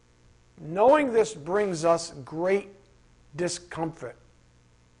 Knowing this brings us great discomfort.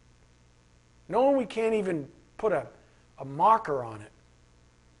 Knowing we can't even put a marker on it.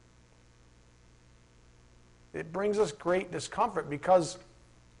 It brings us great discomfort because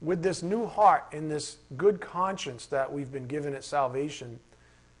with this new heart and this good conscience that we've been given at salvation,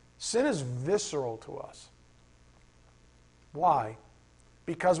 sin is visceral to us. Why?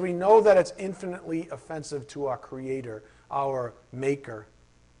 Because we know that it's infinitely offensive to our Creator, our Maker,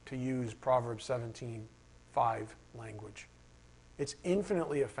 to use Proverbs 17:5 language. It's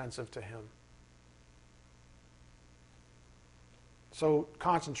infinitely offensive to Him. So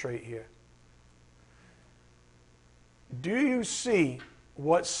concentrate here. Do you see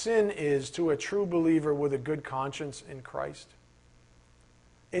what sin is to a true believer with a good conscience in Christ?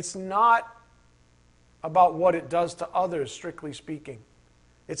 It's not about what it does to others, strictly speaking.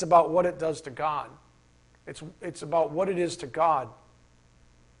 It's about what it does to God. It's about what it is to God.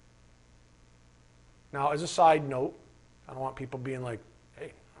 Now, as a side note, I don't want people being like,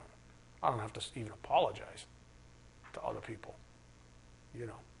 hey, I don't have to even apologize to other people. You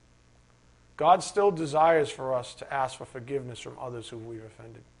know. God still desires for us to ask for forgiveness from others who we've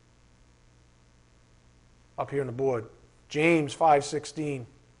offended. Up here on the board, James 5:16.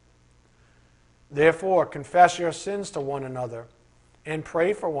 Therefore, confess your sins to one another and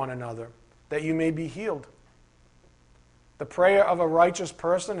pray for one another that you may be healed. The prayer of a righteous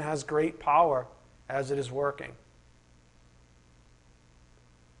person has great power as it is working.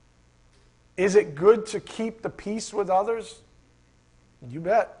 Is it good to keep the peace with others? You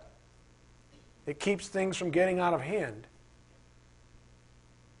bet. It keeps things from getting out of hand.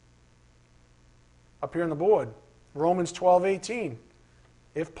 Up here on the board, Romans 12:18.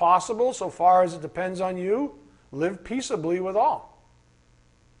 If possible, so far as it depends on you, live peaceably with all.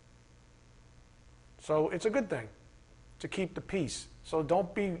 So it's a good thing to keep the peace. So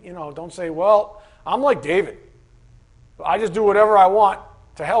don't say, well, I'm like David. I just do whatever I want.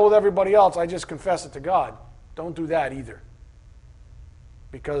 To hell with everybody else. I just confess it to God. Don't do that either.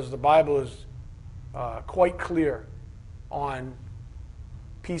 Because the Bible is quite clear on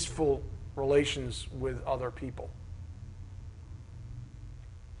peaceful relations with other people.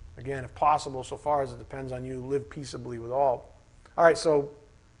 Again, if possible, so far as it depends on you, live peaceably with all. All right, so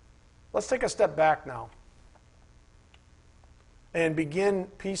Let's take a step back now and begin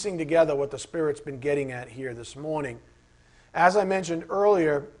piecing together what the Spirit's been getting at here this morning. As I mentioned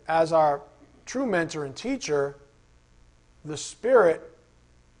earlier, as our true mentor and teacher, the Spirit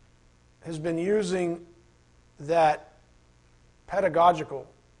has been using that pedagogical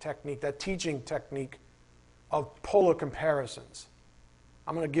technique, that teaching technique of polar comparisons.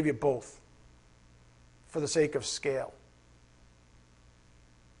 I'm going to give you both for the sake of scale.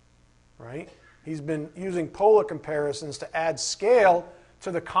 Right? He's been using polar comparisons to add scale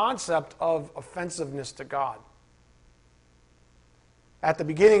to the concept of offensiveness to God. At the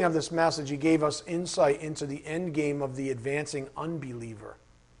beginning of this message, he gave us insight into the end game of the advancing unbeliever.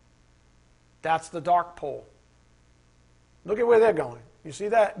 That's the dark pole. Look at where they're going. You see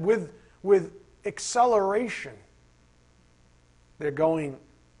that? With acceleration, they're going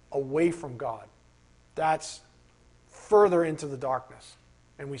away from God. That's further into the darkness.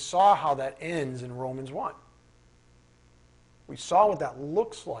 And we saw how that ends in Romans 1. We saw what that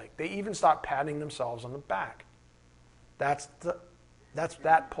looks like. They even start patting themselves on the back. That's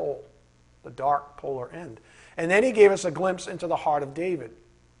that pole, the dark polar end. And then he gave us a glimpse into the heart of David,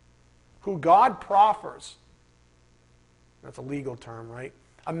 who God proffers. That's a legal term, right?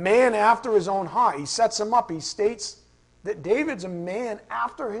 A man after his own heart. He sets him up. He states that David's a man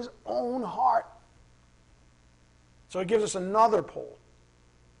after his own heart. So he gives us another pole.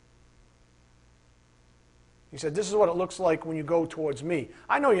 He said, this is what it looks like when you go towards me.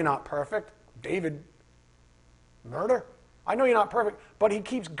 I know you're not perfect. David, murder? I know you're not perfect. But he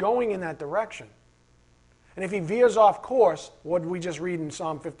keeps going in that direction. And if he veers off course, what did we just read in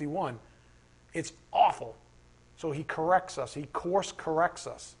Psalm 51? It's awful. So he corrects us. He course corrects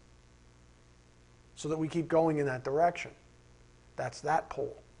us so that we keep going in that direction. That's that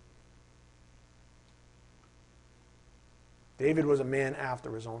pole. David was a man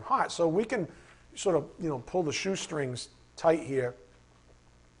after his own heart. So we can sort of, pull the shoestrings tight here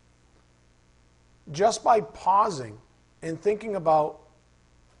just by pausing and thinking about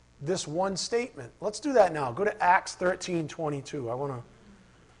this one statement. Let's do that now. Go to Acts 13:22. I want to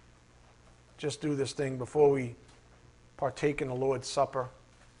just do this thing before we partake in the Lord's Supper.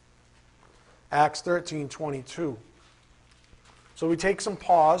 Acts 13:22. So we take some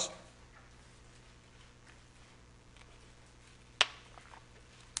pause.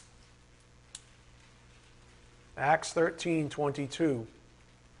 Acts 13:22.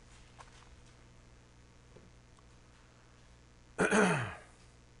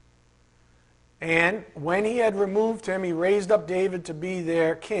 And when he had removed him, he raised up David to be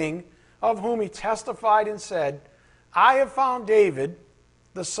their king, of whom he testified and said, I have found David,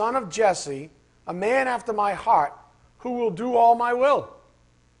 the son of Jesse, a man after my heart, who will do all my will.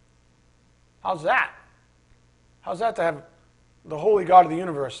 How's that? How's that to have the holy God of the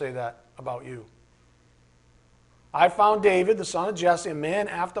universe say that about you? I found David, the son of Jesse, a man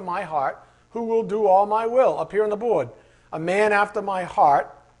after my heart, who will do all my will. Up here on the board. A man after my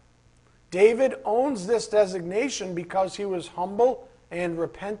heart. David owns this designation because he was humble and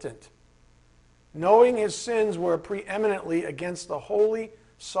repentant, knowing his sins were preeminently against the holy,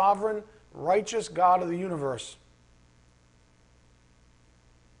 sovereign, righteous God of the universe.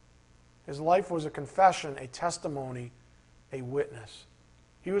 His life was a confession, a testimony, a witness.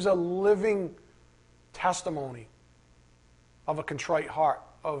 He was a living testimony of a contrite heart.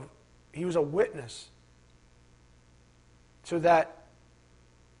 He was a witness to that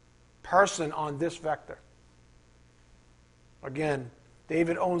person on this vector. Again,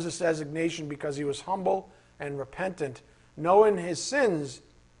 David owns this designation because he was humble and repentant, knowing his sins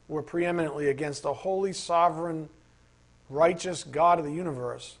were preeminently against the holy, sovereign, righteous God of the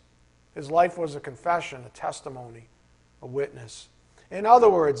universe. His life was a confession, a testimony, a witness. In other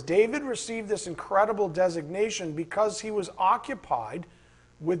words, David received this incredible designation because he was occupied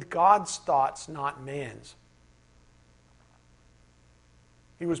with God's thoughts, not man's.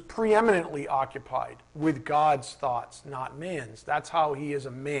 He was preeminently occupied with God's thoughts, not man's. That's how he is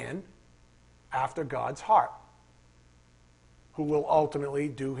a man after God's heart, who will ultimately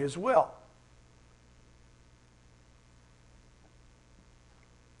do his will.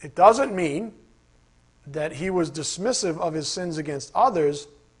 It doesn't mean that he was dismissive of his sins against others.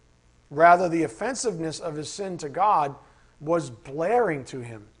 Rather, the offensiveness of his sin to God was blaring to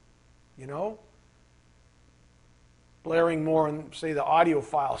him. Blaring more in, say, the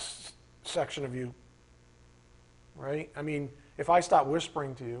audiophile section of you. Right? I mean, if I start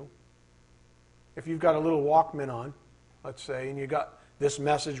whispering to you, if you've got a little Walkman on, let's say, and you got this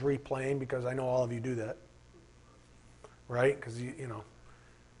message replaying, because I know all of you do that. Right? Because,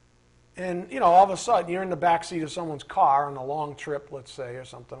 And, all of a sudden, you're in the back seat of someone's car on a long trip, let's say, or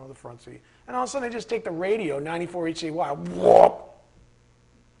something, or the front seat. And all of a sudden, they just take the radio, 94 HCY, whoop,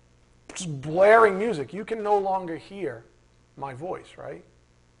 just blaring music. You can no longer hear my voice, right?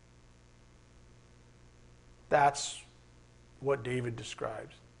 That's what David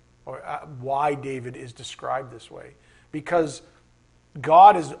describes, or why David is described this way. Because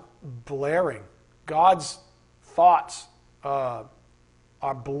God is blaring. God's thoughts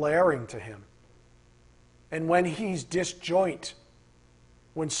are blaring to him. And when he's disjoint,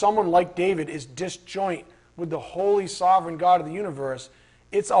 when someone like David is disjoint with the holy sovereign God of the universe,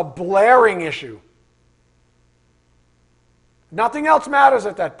 it's a blaring issue. Nothing else matters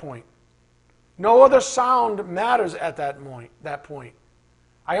at that point. No other sound matters at that point.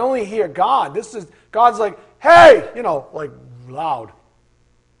 I only hear God. God's like, hey, like loud.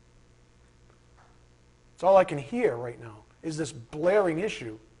 It's all I can hear right now is this blaring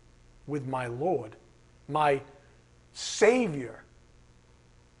issue with my Lord, my Savior.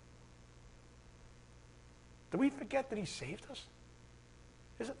 Do we forget that he saved us?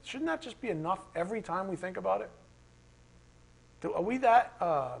 Shouldn't that just be enough every time we think about it? Are we that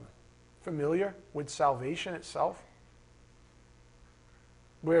familiar with salvation itself?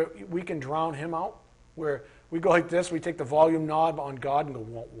 Where we can drown him out? Where we go like this, we take the volume knob on God and go,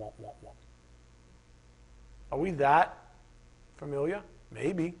 womp, womp, womp, womp. Are we that familiar?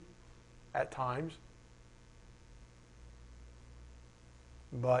 Maybe, at times.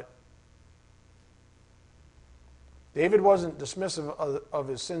 But David wasn't dismissive of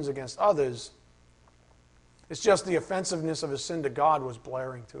his sins against others. It's just the offensiveness of his sin to God was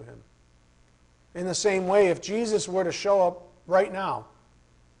blaring to him. In the same way, if Jesus were to show up right now,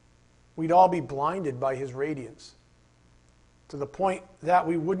 we'd all be blinded by his radiance to the point that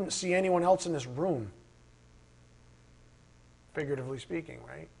we wouldn't see anyone else in this room. Figuratively speaking,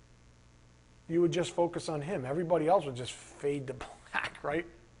 right? You would just focus on him. Everybody else would just fade to black, right?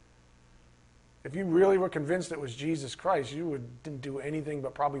 If you really were convinced it was Jesus Christ, you didn't do anything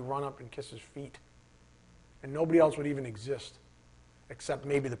but probably run up and kiss his feet. And nobody else would even exist, except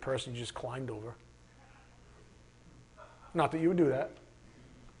maybe the person you just climbed over. Not that you would do that.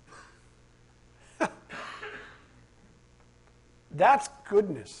 That's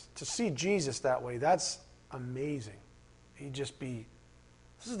goodness. To see Jesus that way, that's amazing. This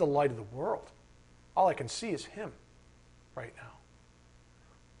is the light of the world. All I can see is him right now.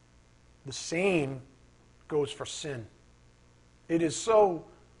 The same goes for sin. It is so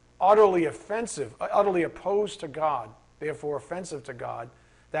utterly offensive, utterly opposed to God, therefore offensive to God,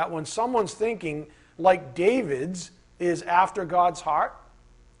 that when someone's thinking like David's is after God's heart,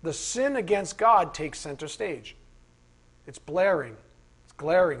 the sin against God takes center stage. It's blaring. It's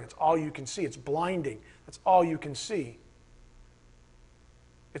glaring. It's all you can see. It's blinding. That's all you can see.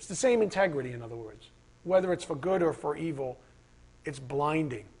 It's the same integrity, in other words. Whether it's for good or for evil, it's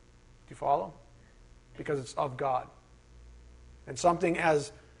blinding. Do you follow? Because it's of God. And something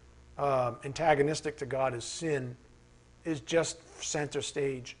as antagonistic to God as sin is just center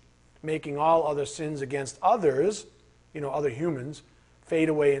stage, making all other sins against others, other humans, fade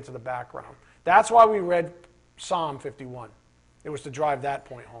away into the background. That's why we read Psalm 51. It was to drive that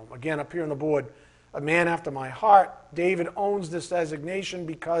point home. Again, up here on the board, a man after my heart. David owns this designation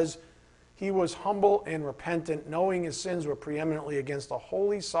because he was humble and repentant, knowing his sins were preeminently against the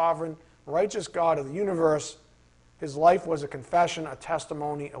holy, sovereign, righteous God of the universe. His life was a confession, a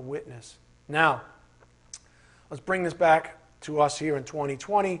testimony, a witness. Now, let's bring this back to us here in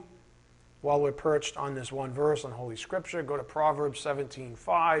 2020 while we're perched on this one verse on Holy Scripture. Go to Proverbs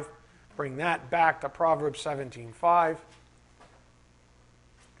 17:5. Bring that back to Proverbs 17:5.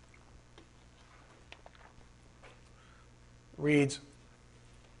 Reads,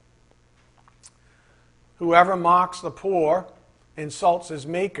 whoever mocks the poor insults his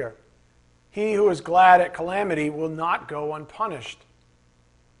maker. He who is glad at calamity will not go unpunished.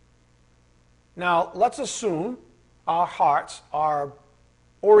 Now, let's assume our hearts are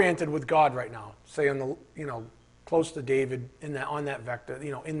oriented with God right now. Say on the, close to David on that vector,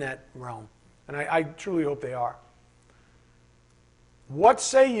 in that realm. And I truly hope they are. What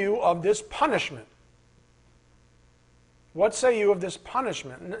say you of this punishment? What say you of this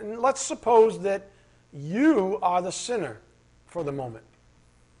punishment? And let's suppose that you are the sinner for the moment.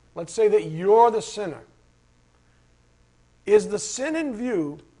 Let's say that you're the sinner. Is the sin in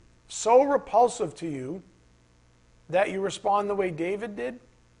view so repulsive to you that you respond the way David did?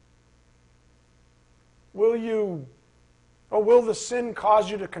 Will the sin cause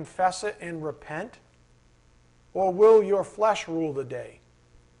you to confess it and repent? Or will your flesh rule the day?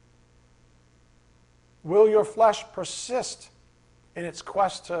 Will your flesh persist in its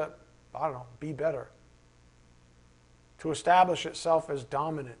quest to I don't know, be better. To establish itself as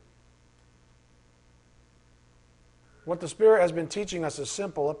dominant. What the Spirit has been teaching us is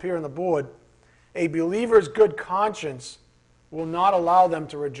simple. Up here on the board, a believer's good conscience will not allow them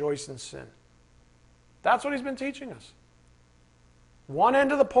to rejoice in sin. That's what he's been teaching us. One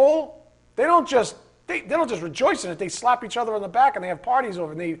end of the pole, they don't just rejoice in it. They slap each other on the back and they have parties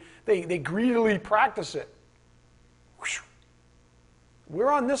over it, and they greedily practice it.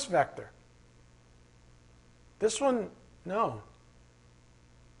 We're on this vector. This one, no.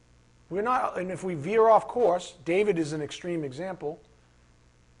 We're not, and if we veer off course, David is an extreme example,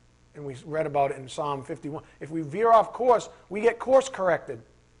 and we read about it in Psalm 51. If we veer off course, we get course corrected.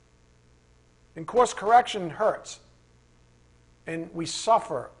 And course correction hurts. And we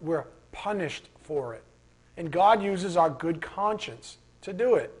suffer. We're punished for it. And God uses our good conscience to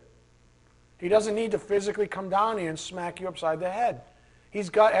do it. He doesn't need to physically come down here and smack you upside the head. He's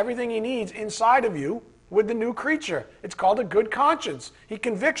got everything he needs inside of you with the new creature. It's called a good conscience. He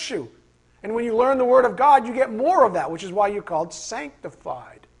convicts you. And when you learn the Word of God, you get more of that, which is why you're called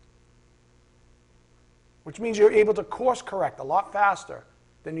sanctified. Which means you're able to course correct a lot faster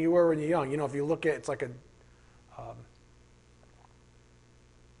than you were when you're young. You know, if you look at, it's like a,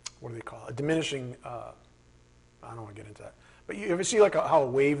 what do they call it? A diminishing, I don't want to get into that. But you ever see like how a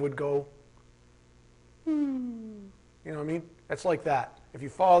wave would go? You know what I mean? It's like that. If you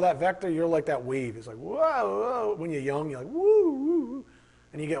follow that vector, you're like that wave. It's like, whoa, whoa. When you're young, you're like, woo, woo.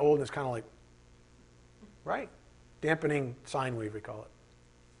 And you get old and it's kind of like, right? Dampening sine wave, we call it.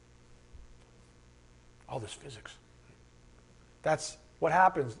 All this physics. That's what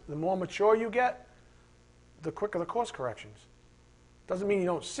happens. The more mature you get, the quicker the course corrections. Doesn't mean you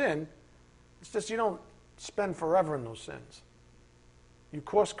don't sin. It's just you don't spend forever in those sins. You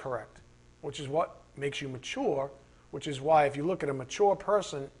course correct, which is what makes you mature, which is why if you look at a mature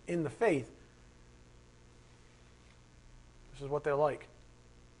person in the faith, this is what they're like.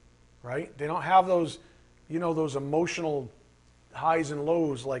 Right? They don't have those, those emotional highs and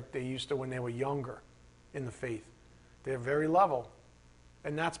lows like they used to when they were younger in the faith. They're very level.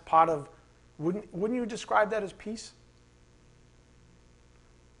 And that's part of, wouldn't you describe that as peace?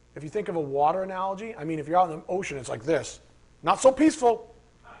 If you think of a water analogy, I mean, if you're out in the ocean, it's like this. Not so peaceful,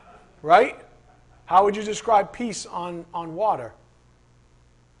 right? How would you describe peace on water?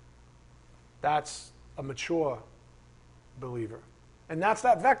 That's a mature believer. And that's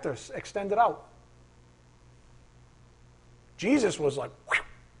that vector extended out. Jesus was like, whew,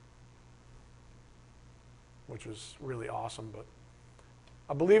 which was really awesome. But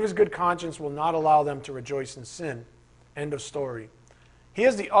a believer's good conscience will not allow them to rejoice in sin. End of story.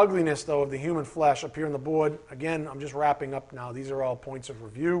 Here's the ugliness, though, of the human flesh up here on the board. Again, I'm just wrapping up now. These are all points of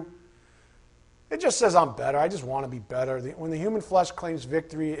review. It just says I'm better. I just want to be better. When the human flesh claims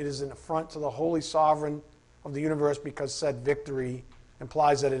victory, it is an affront to the holy sovereign of the universe because said victory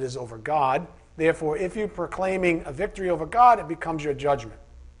implies that it is over God. Therefore, if you're proclaiming a victory over God, it becomes your judgment.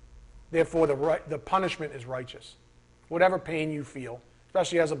 Therefore, the punishment is righteous. Whatever pain you feel,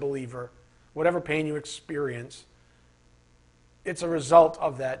 especially as a believer, whatever pain you experience, it's a result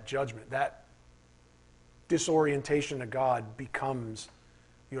of that judgment. That disorientation to God becomes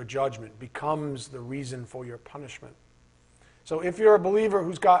your judgment, becomes the reason for your punishment. So if you're a believer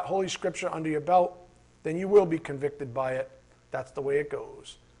who's got Holy Scripture under your belt, then you will be convicted by it. That's the way it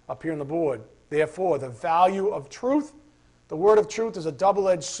goes. Up here on the board. Therefore, the value of truth. The word of truth is a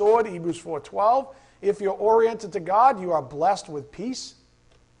double-edged sword, Hebrews 4:12. If you're oriented to God, you are blessed with peace.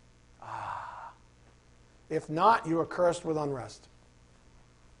 If not, you are cursed with unrest.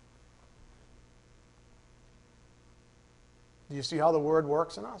 Do you see how the word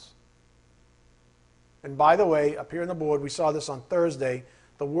works in us? And by the way, up here on the board, we saw this on Thursday,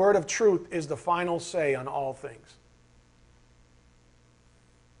 the word of truth is the final say on all things.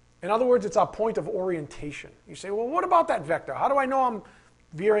 In other words, it's our point of orientation. You say, well, what about that vector? How do I know I'm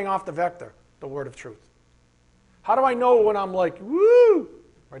veering off the vector? The word of truth. How do I know when I'm like, woo,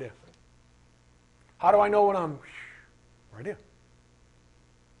 right here? How do I know when I'm right here?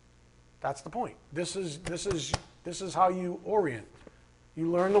 That's the point. This is how you orient. You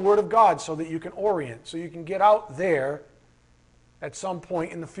learn the Word of God so that you can orient, so you can get out there at some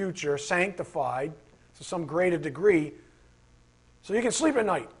point in the future, sanctified to some greater degree, so you can sleep at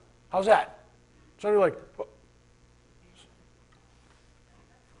night. How's that? Somebody like,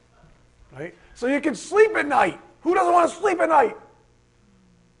 right? So you can sleep at night. Who doesn't want to sleep at night?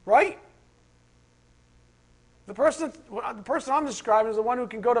 Right? The person I'm describing is the one who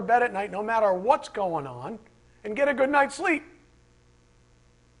can go to bed at night no matter what's going on and get a good night's sleep.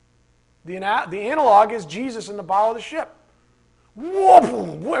 The analog is Jesus in the bow of the ship. Whoa!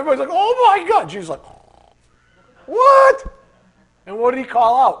 Everybody's like, oh my God. Jesus like, what? And what did he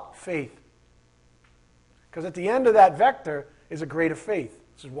call out? Faith. Because at the end of that vector is a greater faith.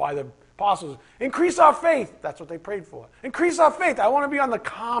 This is why the apostles, increase our faith. That's what they prayed for. Increase our faith. I want to be on the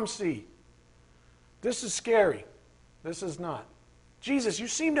calm sea. This is scary. This is not. Jesus, you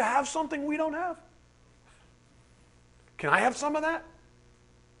seem to have something we don't have. Can I have some of that?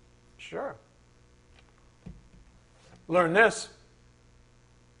 Sure. Learn this.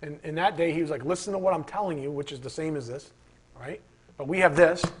 And in that day, he was like, listen to what I'm telling you, which is the same as this, right? But we have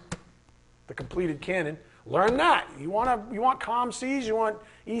this, the completed canon. Learn that. You want calm seas? You want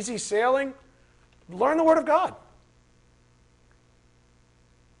easy sailing? Learn the Word of God.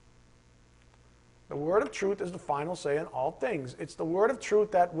 The word of truth is the final say in all things. It's the word of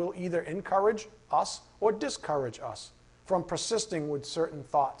truth that will either encourage us or discourage us from persisting with certain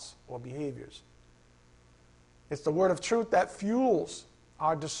thoughts or behaviors. It's the word of truth that fuels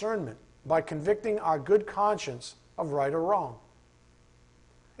our discernment by convicting our good conscience of right or wrong.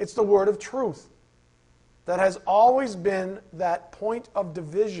 It's the word of truth that has always been that point of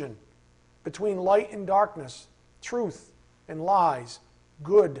division between light and darkness, truth and lies,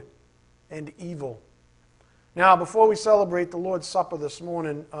 good and evil. Now, before we celebrate the Lord's Supper this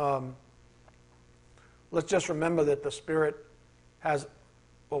morning, let's just remember that the Spirit has,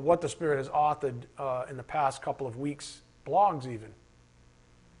 well, what the Spirit has authored in the past couple of weeks, blogs even.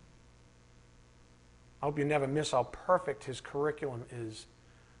 I hope you never miss how perfect his curriculum is.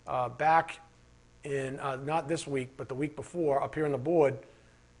 Back in, not this week, but the week before, up here on the board,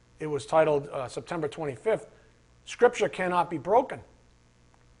 it was titled September 25th, Scripture Cannot Be Broken.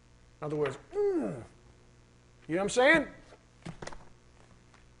 In other words, you know what I'm saying?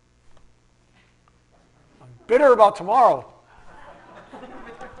 I'm bitter about tomorrow.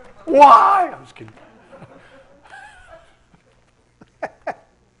 Why? I'm just kidding.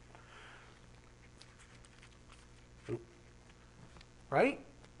 Right?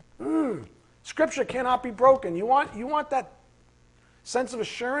 Scripture cannot be broken. You want that sense of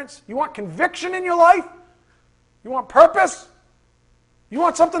assurance? You want conviction in your life? You want purpose? You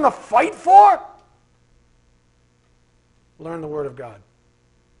want something to fight for? Learn the Word of God.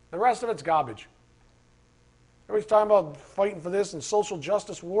 The rest of it's garbage. Everybody's talking about fighting for this and social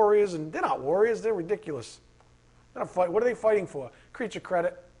justice warriors, and they're not warriors, they're ridiculous. They're not fight. What are they fighting for? Creature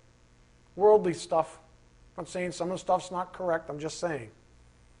credit, worldly stuff. I'm saying some of the stuff's not correct, I'm just saying.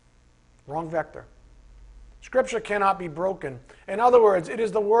 Wrong vector. Scripture cannot be broken. In other words, it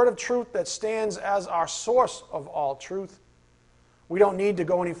is the word of truth that stands as our source of all truth. We don't need to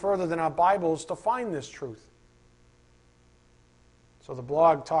go any further than our Bibles to find this truth. So the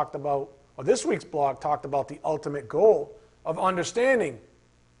blog talked about, or this week's blog talked about the ultimate goal of understanding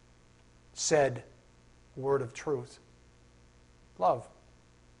said word of truth. Love.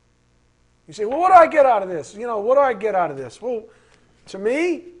 You say, well, what do I get out of this? What do I get out of this? Well, to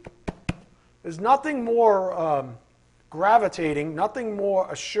me, there's nothing more gravitating, nothing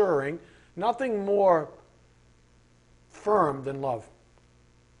more assuring, nothing more firm than love.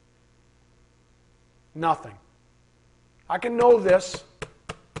 Nothing. I can know this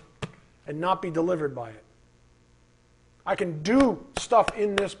and not be delivered by it. I can do stuff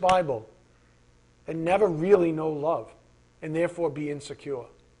in this Bible and never really know love and therefore be insecure.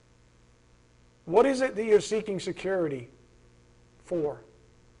 What is it that you're seeking security for?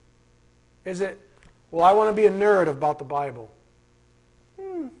 Is it, well, I want to be a nerd about the Bible?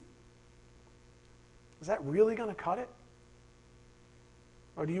 Is that really going to cut it?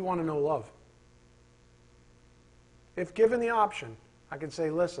 Or do you want to know love? If given the option, I can say,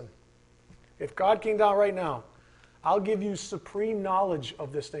 listen, if God came down right now, I'll give you supreme knowledge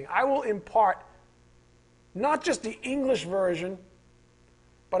of this thing. I will impart not just the English version,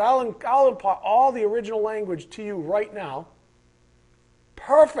 but I'll impart all the original language to you right now.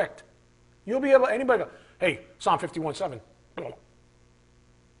 Perfect. You'll be able, anybody go, hey, Psalm 51:7.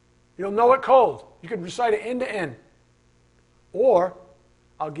 You'll know it cold. You can recite it end to end. Or,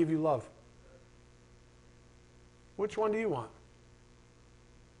 I'll give you love. Which one do you want?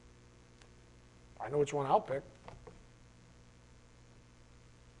 I know which one I'll pick.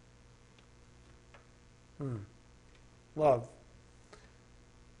 Love.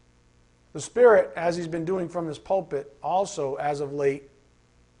 The Spirit, as he's been doing from this pulpit, also, as of late,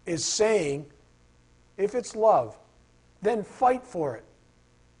 is saying, if it's love, then fight for it.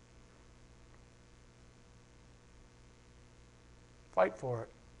 Fight for it.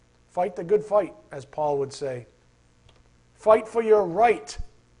 Fight the good fight, as Paul would say. Fight for your right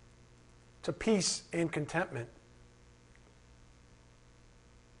to peace and contentment.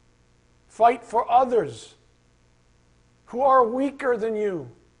 Fight for others who are weaker than you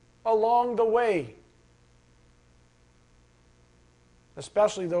along the way,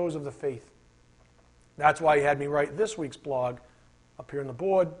 especially those of the faith. That's why he had me write this week's blog up here on the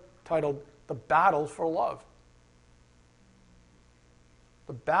board titled The Battle for Love.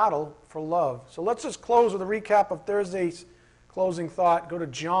 The battle for love. So let's just close with a recap of Thursday's closing thought. Go to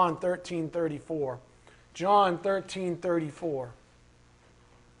John 13:34. John 13:34.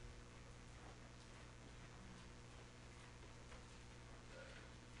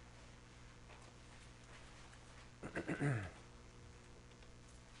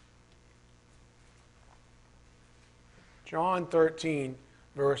 John 13,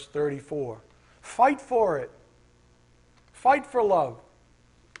 verse 34. Fight for it. Fight for love.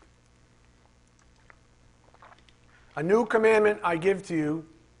 A new commandment I give to you,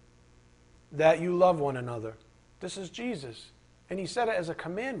 that you love one another. This is Jesus. And he said it as a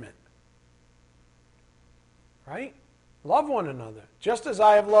commandment. Right? Love one another. Just as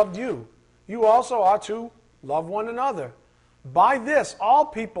I have loved you, you also are to love one another. By this, all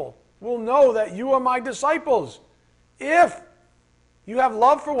people will know that you are my disciples, if you have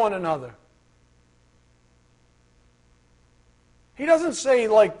love for one another. He doesn't say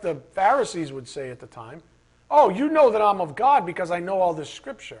like the Pharisees would say at the time, oh, you know that I'm of God because I know all this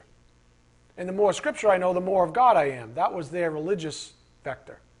Scripture. And the more Scripture I know, the more of God I am. That was their religious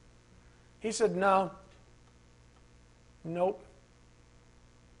vector. He said, no. Nope.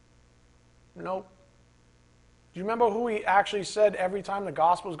 Nope. Do you remember who he actually said every time the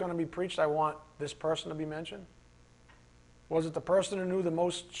gospel was going to be preached, I want this person to be mentioned? Was it the person who knew the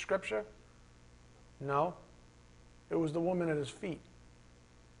most Scripture? No. It was the woman at his feet,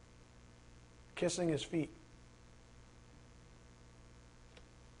 kissing his feet.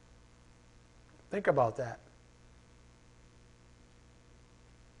 Think about that.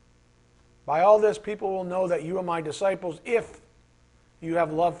 By all this, people will know that you are my disciples if you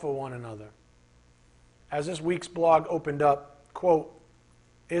have love for one another. As this week's blog opened up, quote,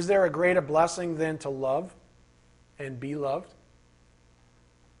 is there a greater blessing than to love and be loved?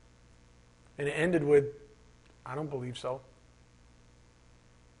 And it ended with, I don't believe so.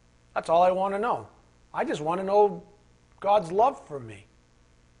 That's all I want to know. I just want to know God's love for me.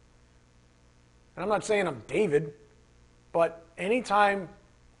 And I'm not saying I'm David, but anytime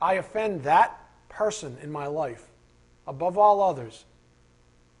I offend that person in my life, above all others,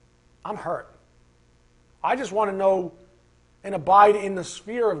 I'm hurt. I just want to know and abide in the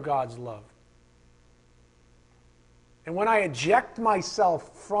sphere of God's love. And when I eject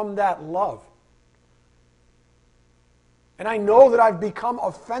myself from that love, and I know that I've become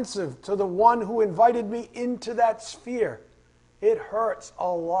offensive to the one who invited me into that sphere, it hurts a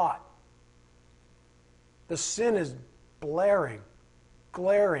lot. The sin is blaring,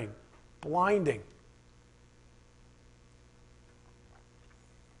 glaring, blinding.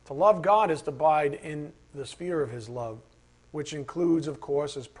 To love God is to abide in the sphere of His love, which includes, of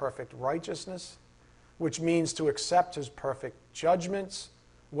course, His perfect righteousness, which means to accept His perfect judgments,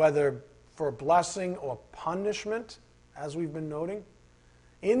 whether for blessing or punishment, as we've been noting.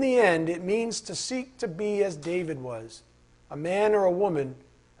 In the end, it means to seek to be as David was, a man or a woman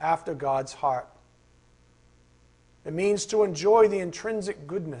after God's heart. It means to enjoy the intrinsic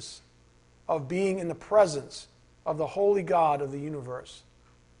goodness of being in the presence of the holy God of the universe.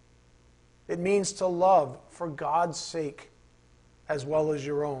 It means to love for God's sake as well as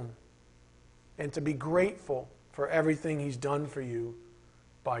your own, and to be grateful for everything He's done for you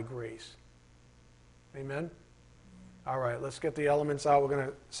by grace. Amen? All right, let's get the elements out. We're going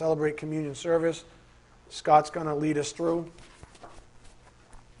to celebrate communion service. Scott's going to lead us through.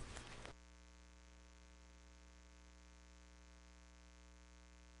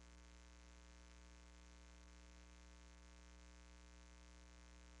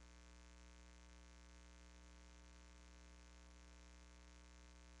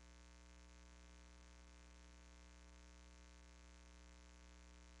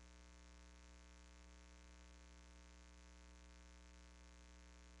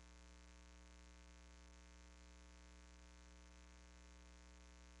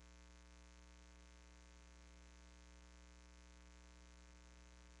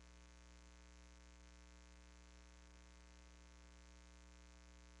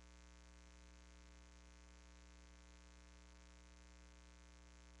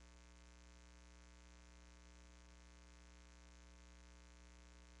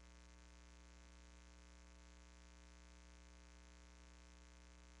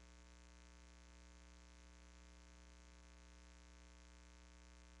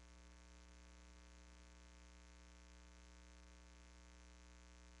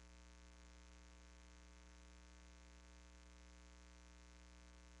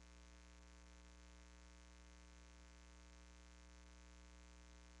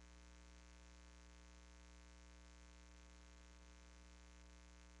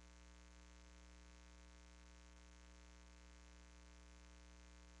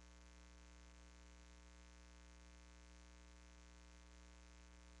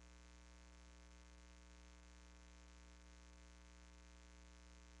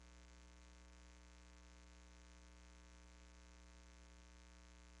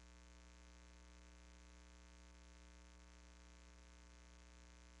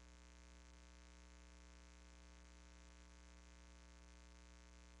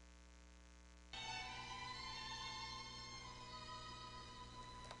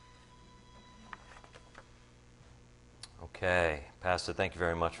 Okay, Pastor, thank you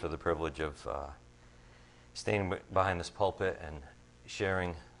very much for the privilege of standing behind this pulpit and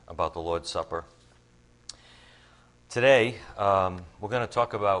sharing about the Lord's Supper. Today, we're going to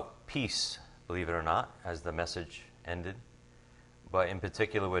talk about peace, believe it or not, as the message ended. But in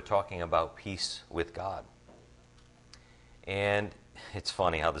particular, we're talking about peace with God. And it's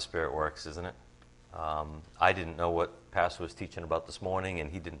funny how the Spirit works, isn't it? I didn't know what Pastor was teaching about this morning,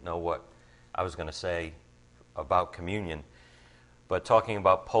 and he didn't know what I was going to say about communion. But talking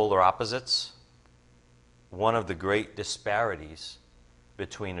about polar opposites, one of the great disparities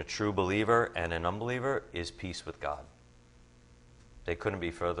between a true believer and an unbeliever is peace with God. They couldn't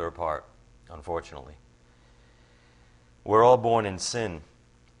be further apart, unfortunately. We're all born in sin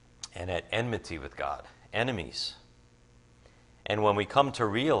and at enmity with God, enemies. And when we come to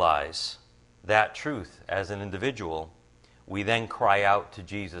realize that truth as an individual, we then cry out to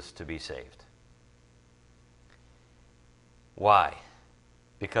Jesus to be saved. Why?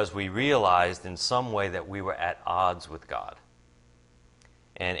 Because we realized in some way that we were at odds with God.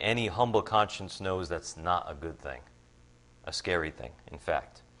 And any humble conscience knows that's not a good thing, a scary thing, in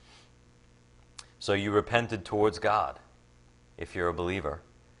fact. So you repented towards God, if you're a believer,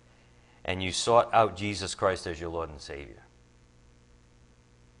 and you sought out Jesus Christ as your Lord and Savior.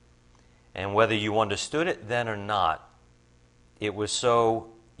 And whether you understood it then or not, it was so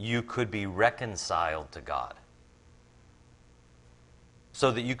you could be reconciled to God, so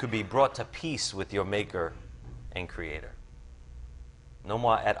that you could be brought to peace with your Maker and Creator. No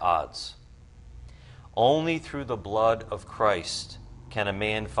more at odds. Only through the blood of Christ can a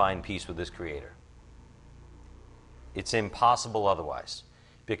man find peace with his Creator. It's impossible otherwise,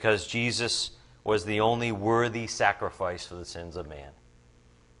 because Jesus was the only worthy sacrifice for the sins of man.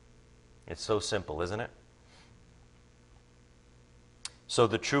 It's so simple, isn't it? So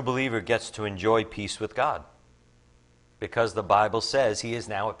the true believer gets to enjoy peace with God, because the Bible says he is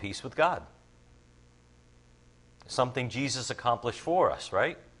now at peace with God. Something Jesus accomplished for us,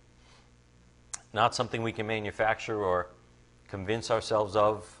 right? Not something we can manufacture or convince ourselves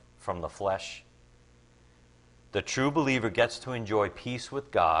of from the flesh. The true believer gets to enjoy peace with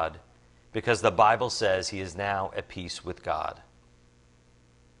God because the Bible says he is now at peace with God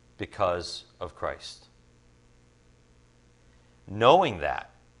because of Christ. Knowing that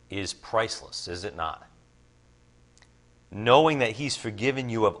is priceless, is it not? Knowing that he's forgiven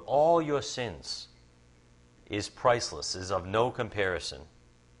you of all your sins is priceless, is of no comparison.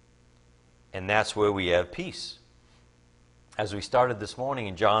 And that's where we have peace. As we started this morning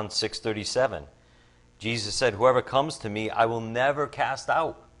in John 6:37, Jesus said, "Whoever comes to me, I will never cast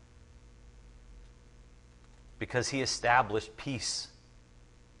out." Because he established peace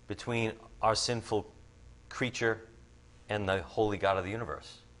between our sinful creature and the holy God of the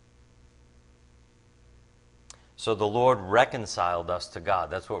universe. So the Lord reconciled us to God.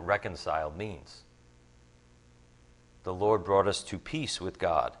 That's what reconciled means. The Lord brought us to peace with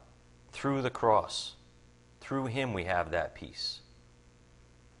God through the cross. Through him we have that peace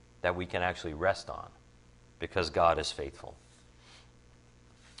that we can actually rest on because God is faithful.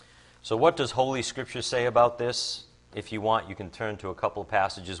 So what does Holy Scripture say about this? If you want, you can turn to a couple of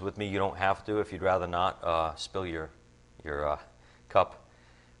passages with me. You don't have to if you'd rather not spill your cup.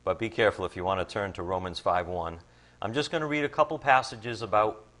 But be careful if you want to turn to Romans 5:1. I'm just going to read a couple passages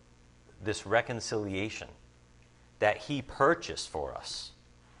about this reconciliation that he purchased for us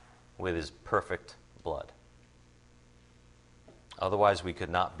with his perfect blood. Otherwise, we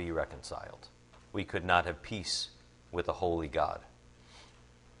could not be reconciled. We could not have peace with a holy God.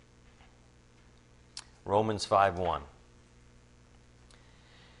 Romans 5:1.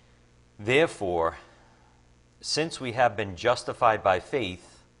 Therefore, since we have been justified by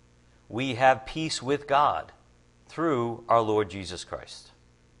faith, we have peace with God through our Lord Jesus Christ.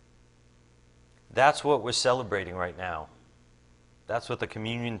 That's what we're celebrating right now. That's what the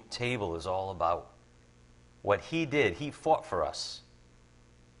communion table is all about. What he did, he fought for us.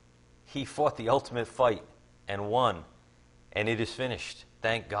 He fought the ultimate fight and won. And it is finished.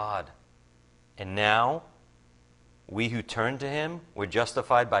 Thank God. And now, we who turn to him, we're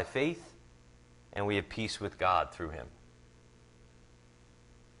justified by faith, and we have peace with God through him.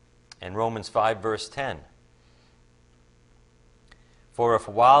 And Romans 5 verse 10. For if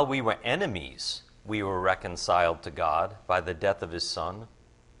while we were enemies, we were reconciled to God by the death of his Son,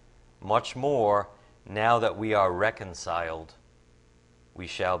 much more, now that we are reconciled, we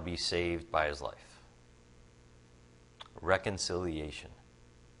shall be saved by his life. Reconciliation.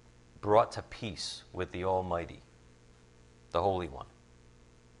 Brought to peace with the Almighty, the Holy One.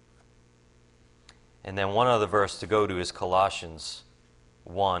 And then one other verse to go to is Colossians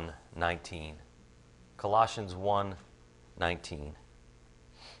 1:19. Colossians 1:19. 19.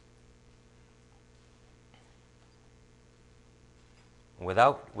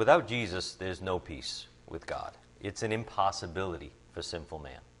 Without Jesus, there's no peace with God. It's an impossibility for sinful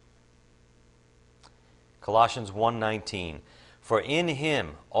man. Colossians 1:19, for in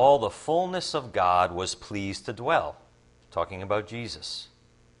him all the fullness of God was pleased to dwell, talking about Jesus,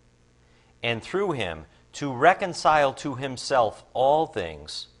 and through him to reconcile to himself all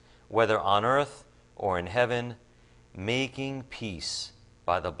things, whether on earth or in heaven, making peace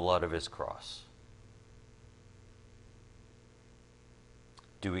by the blood of his cross.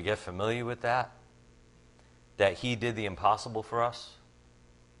 Do we get familiar with that? That he did the impossible for us?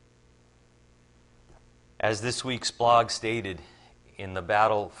 As this week's blog stated in the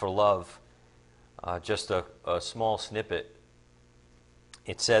Battle for Love, just a small snippet,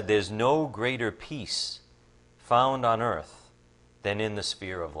 it said, there's no greater peace found on earth than in the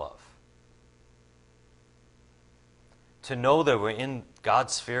sphere of love. To know that we're in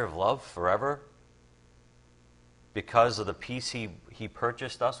God's sphere of love forever because of the peace he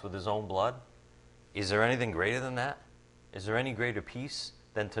purchased us with his own blood, is there anything greater than that? Is there any greater peace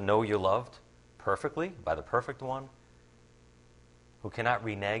than to know you're loved perfectly by the perfect one who cannot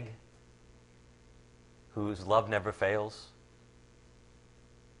renege, whose love never fails?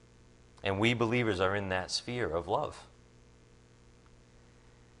 And we believers are in that sphere of love.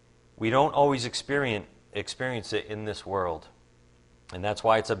 We don't always experience it in this world, and that's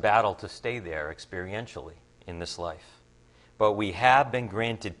why it's a battle to stay there experientially in this life. But we have been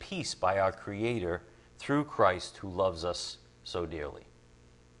granted peace by our Creator through Christ who loves us so dearly.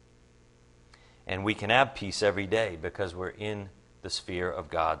 And we can have peace every day because we're in the sphere of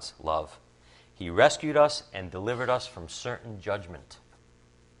God's love. He rescued us and delivered us from certain judgment.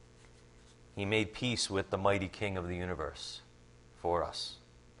 He made peace with the mighty King of the universe for us.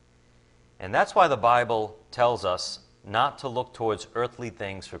 And that's why the Bible tells us not to look towards earthly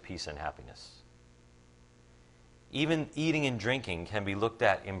things for peace and happiness. Even eating and drinking can be looked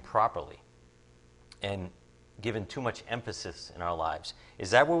at improperly and given too much emphasis in our lives.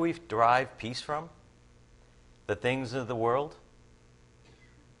 Is that where we derive peace from? The things of the world?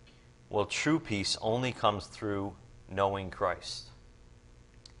 Well, true peace only comes through knowing Christ,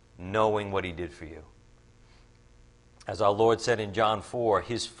 knowing what he did for you. As our Lord said in John 4,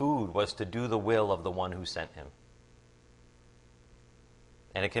 his food was to do the will of the one who sent him.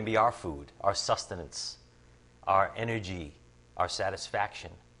 And it can be our food, our sustenance, our energy, our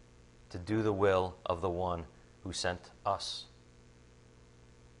satisfaction to do the will of the one who sent us.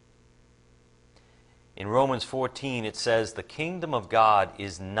 In Romans 14, it says, the kingdom of God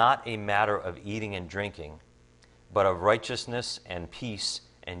is not a matter of eating and drinking, but of righteousness and peace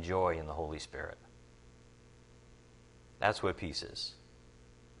and joy in the Holy Spirit. That's where peace is.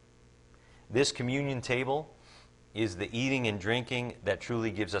 This communion table is the eating and drinking that truly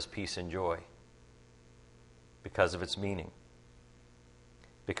gives us peace and joy because of its meaning.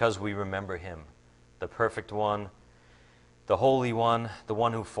 Because we remember him, the perfect one, the holy one, the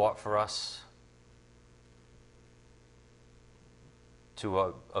one who fought for us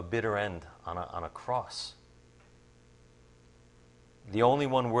to a bitter end on a cross. The only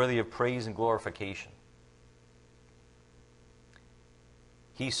one worthy of praise and glorification.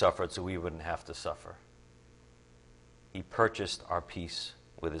 He suffered so we wouldn't have to suffer. He purchased our peace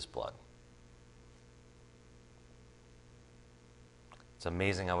with his blood. It's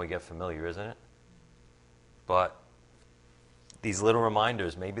amazing how we get familiar, isn't it? But these little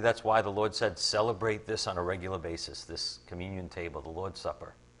reminders, maybe that's why the Lord said, celebrate this on a regular basis, this communion table, the Lord's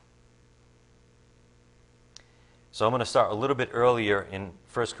Supper. So I'm going to start a little bit earlier in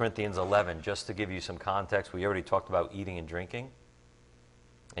 1 Corinthians 11, just to give you some context. We already talked about eating and drinking.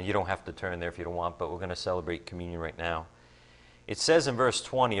 And you don't have to turn there if you don't want, but we're going to celebrate communion right now. It says in verse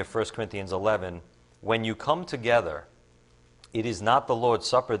 20 of 1 Corinthians 11, when you come together, it is not the Lord's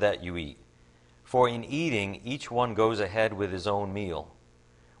Supper that you eat. For in eating, each one goes ahead with his own meal.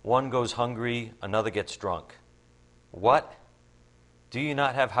 One goes hungry, another gets drunk. What? Do you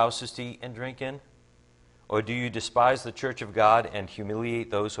not have houses to eat and drink in? Or do you despise the church of God and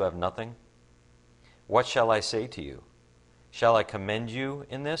humiliate those who have nothing? What shall I say to you? Shall I commend you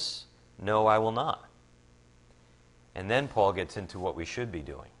in this? No, I will not. And then Paul gets into what we should be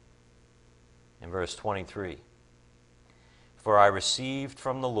doing. In verse 23, for I received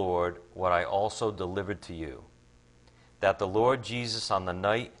from the Lord what I also delivered to you, that the Lord Jesus on the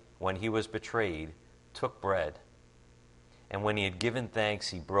night when he was betrayed took bread, and when he had given thanks,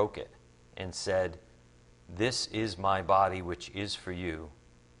 he broke it and said, this is my body which is for you.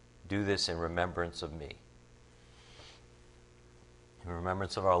 Do this in remembrance of me. In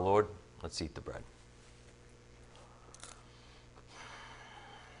remembrance of our Lord, let's eat the bread.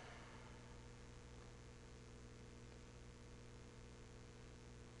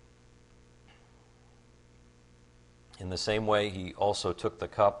 In the same way, he also took the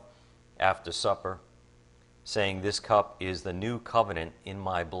cup after supper, saying, "This cup is the new covenant in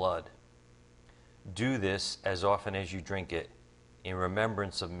my blood. Do this as often as you drink it in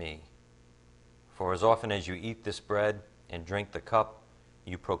remembrance of me. For as often as you eat this bread and drink the cup,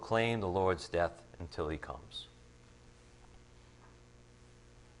 you proclaim the Lord's death until he comes."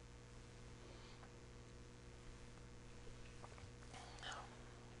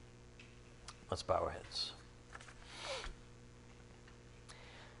 Let's bow our heads.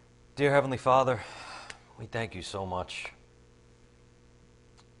 Dear Heavenly Father, we thank you so much.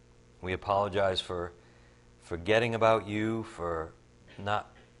 We apologize for forgetting about you, for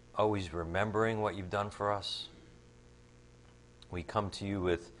not always remembering what you've done for us. We come to you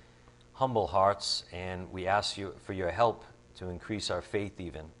with humble hearts, and we ask you for your help to increase our faith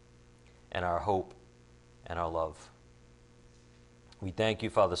even, and our hope, and our love. We thank you,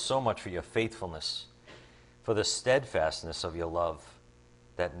 Father, so much for your faithfulness, for the steadfastness of your love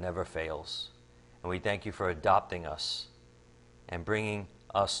that never fails. And we thank you for adopting us and bringing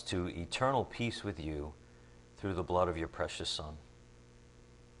us to eternal peace with you through the blood of your precious Son.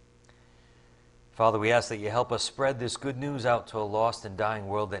 Father, we ask that you help us spread this good news out to a lost and dying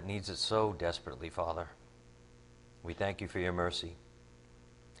world that needs it so desperately, Father. We thank you for your mercy.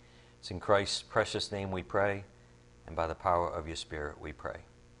 It's in Christ's precious name we pray, and by the power of your Spirit we pray.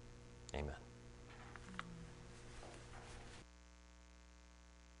 Amen.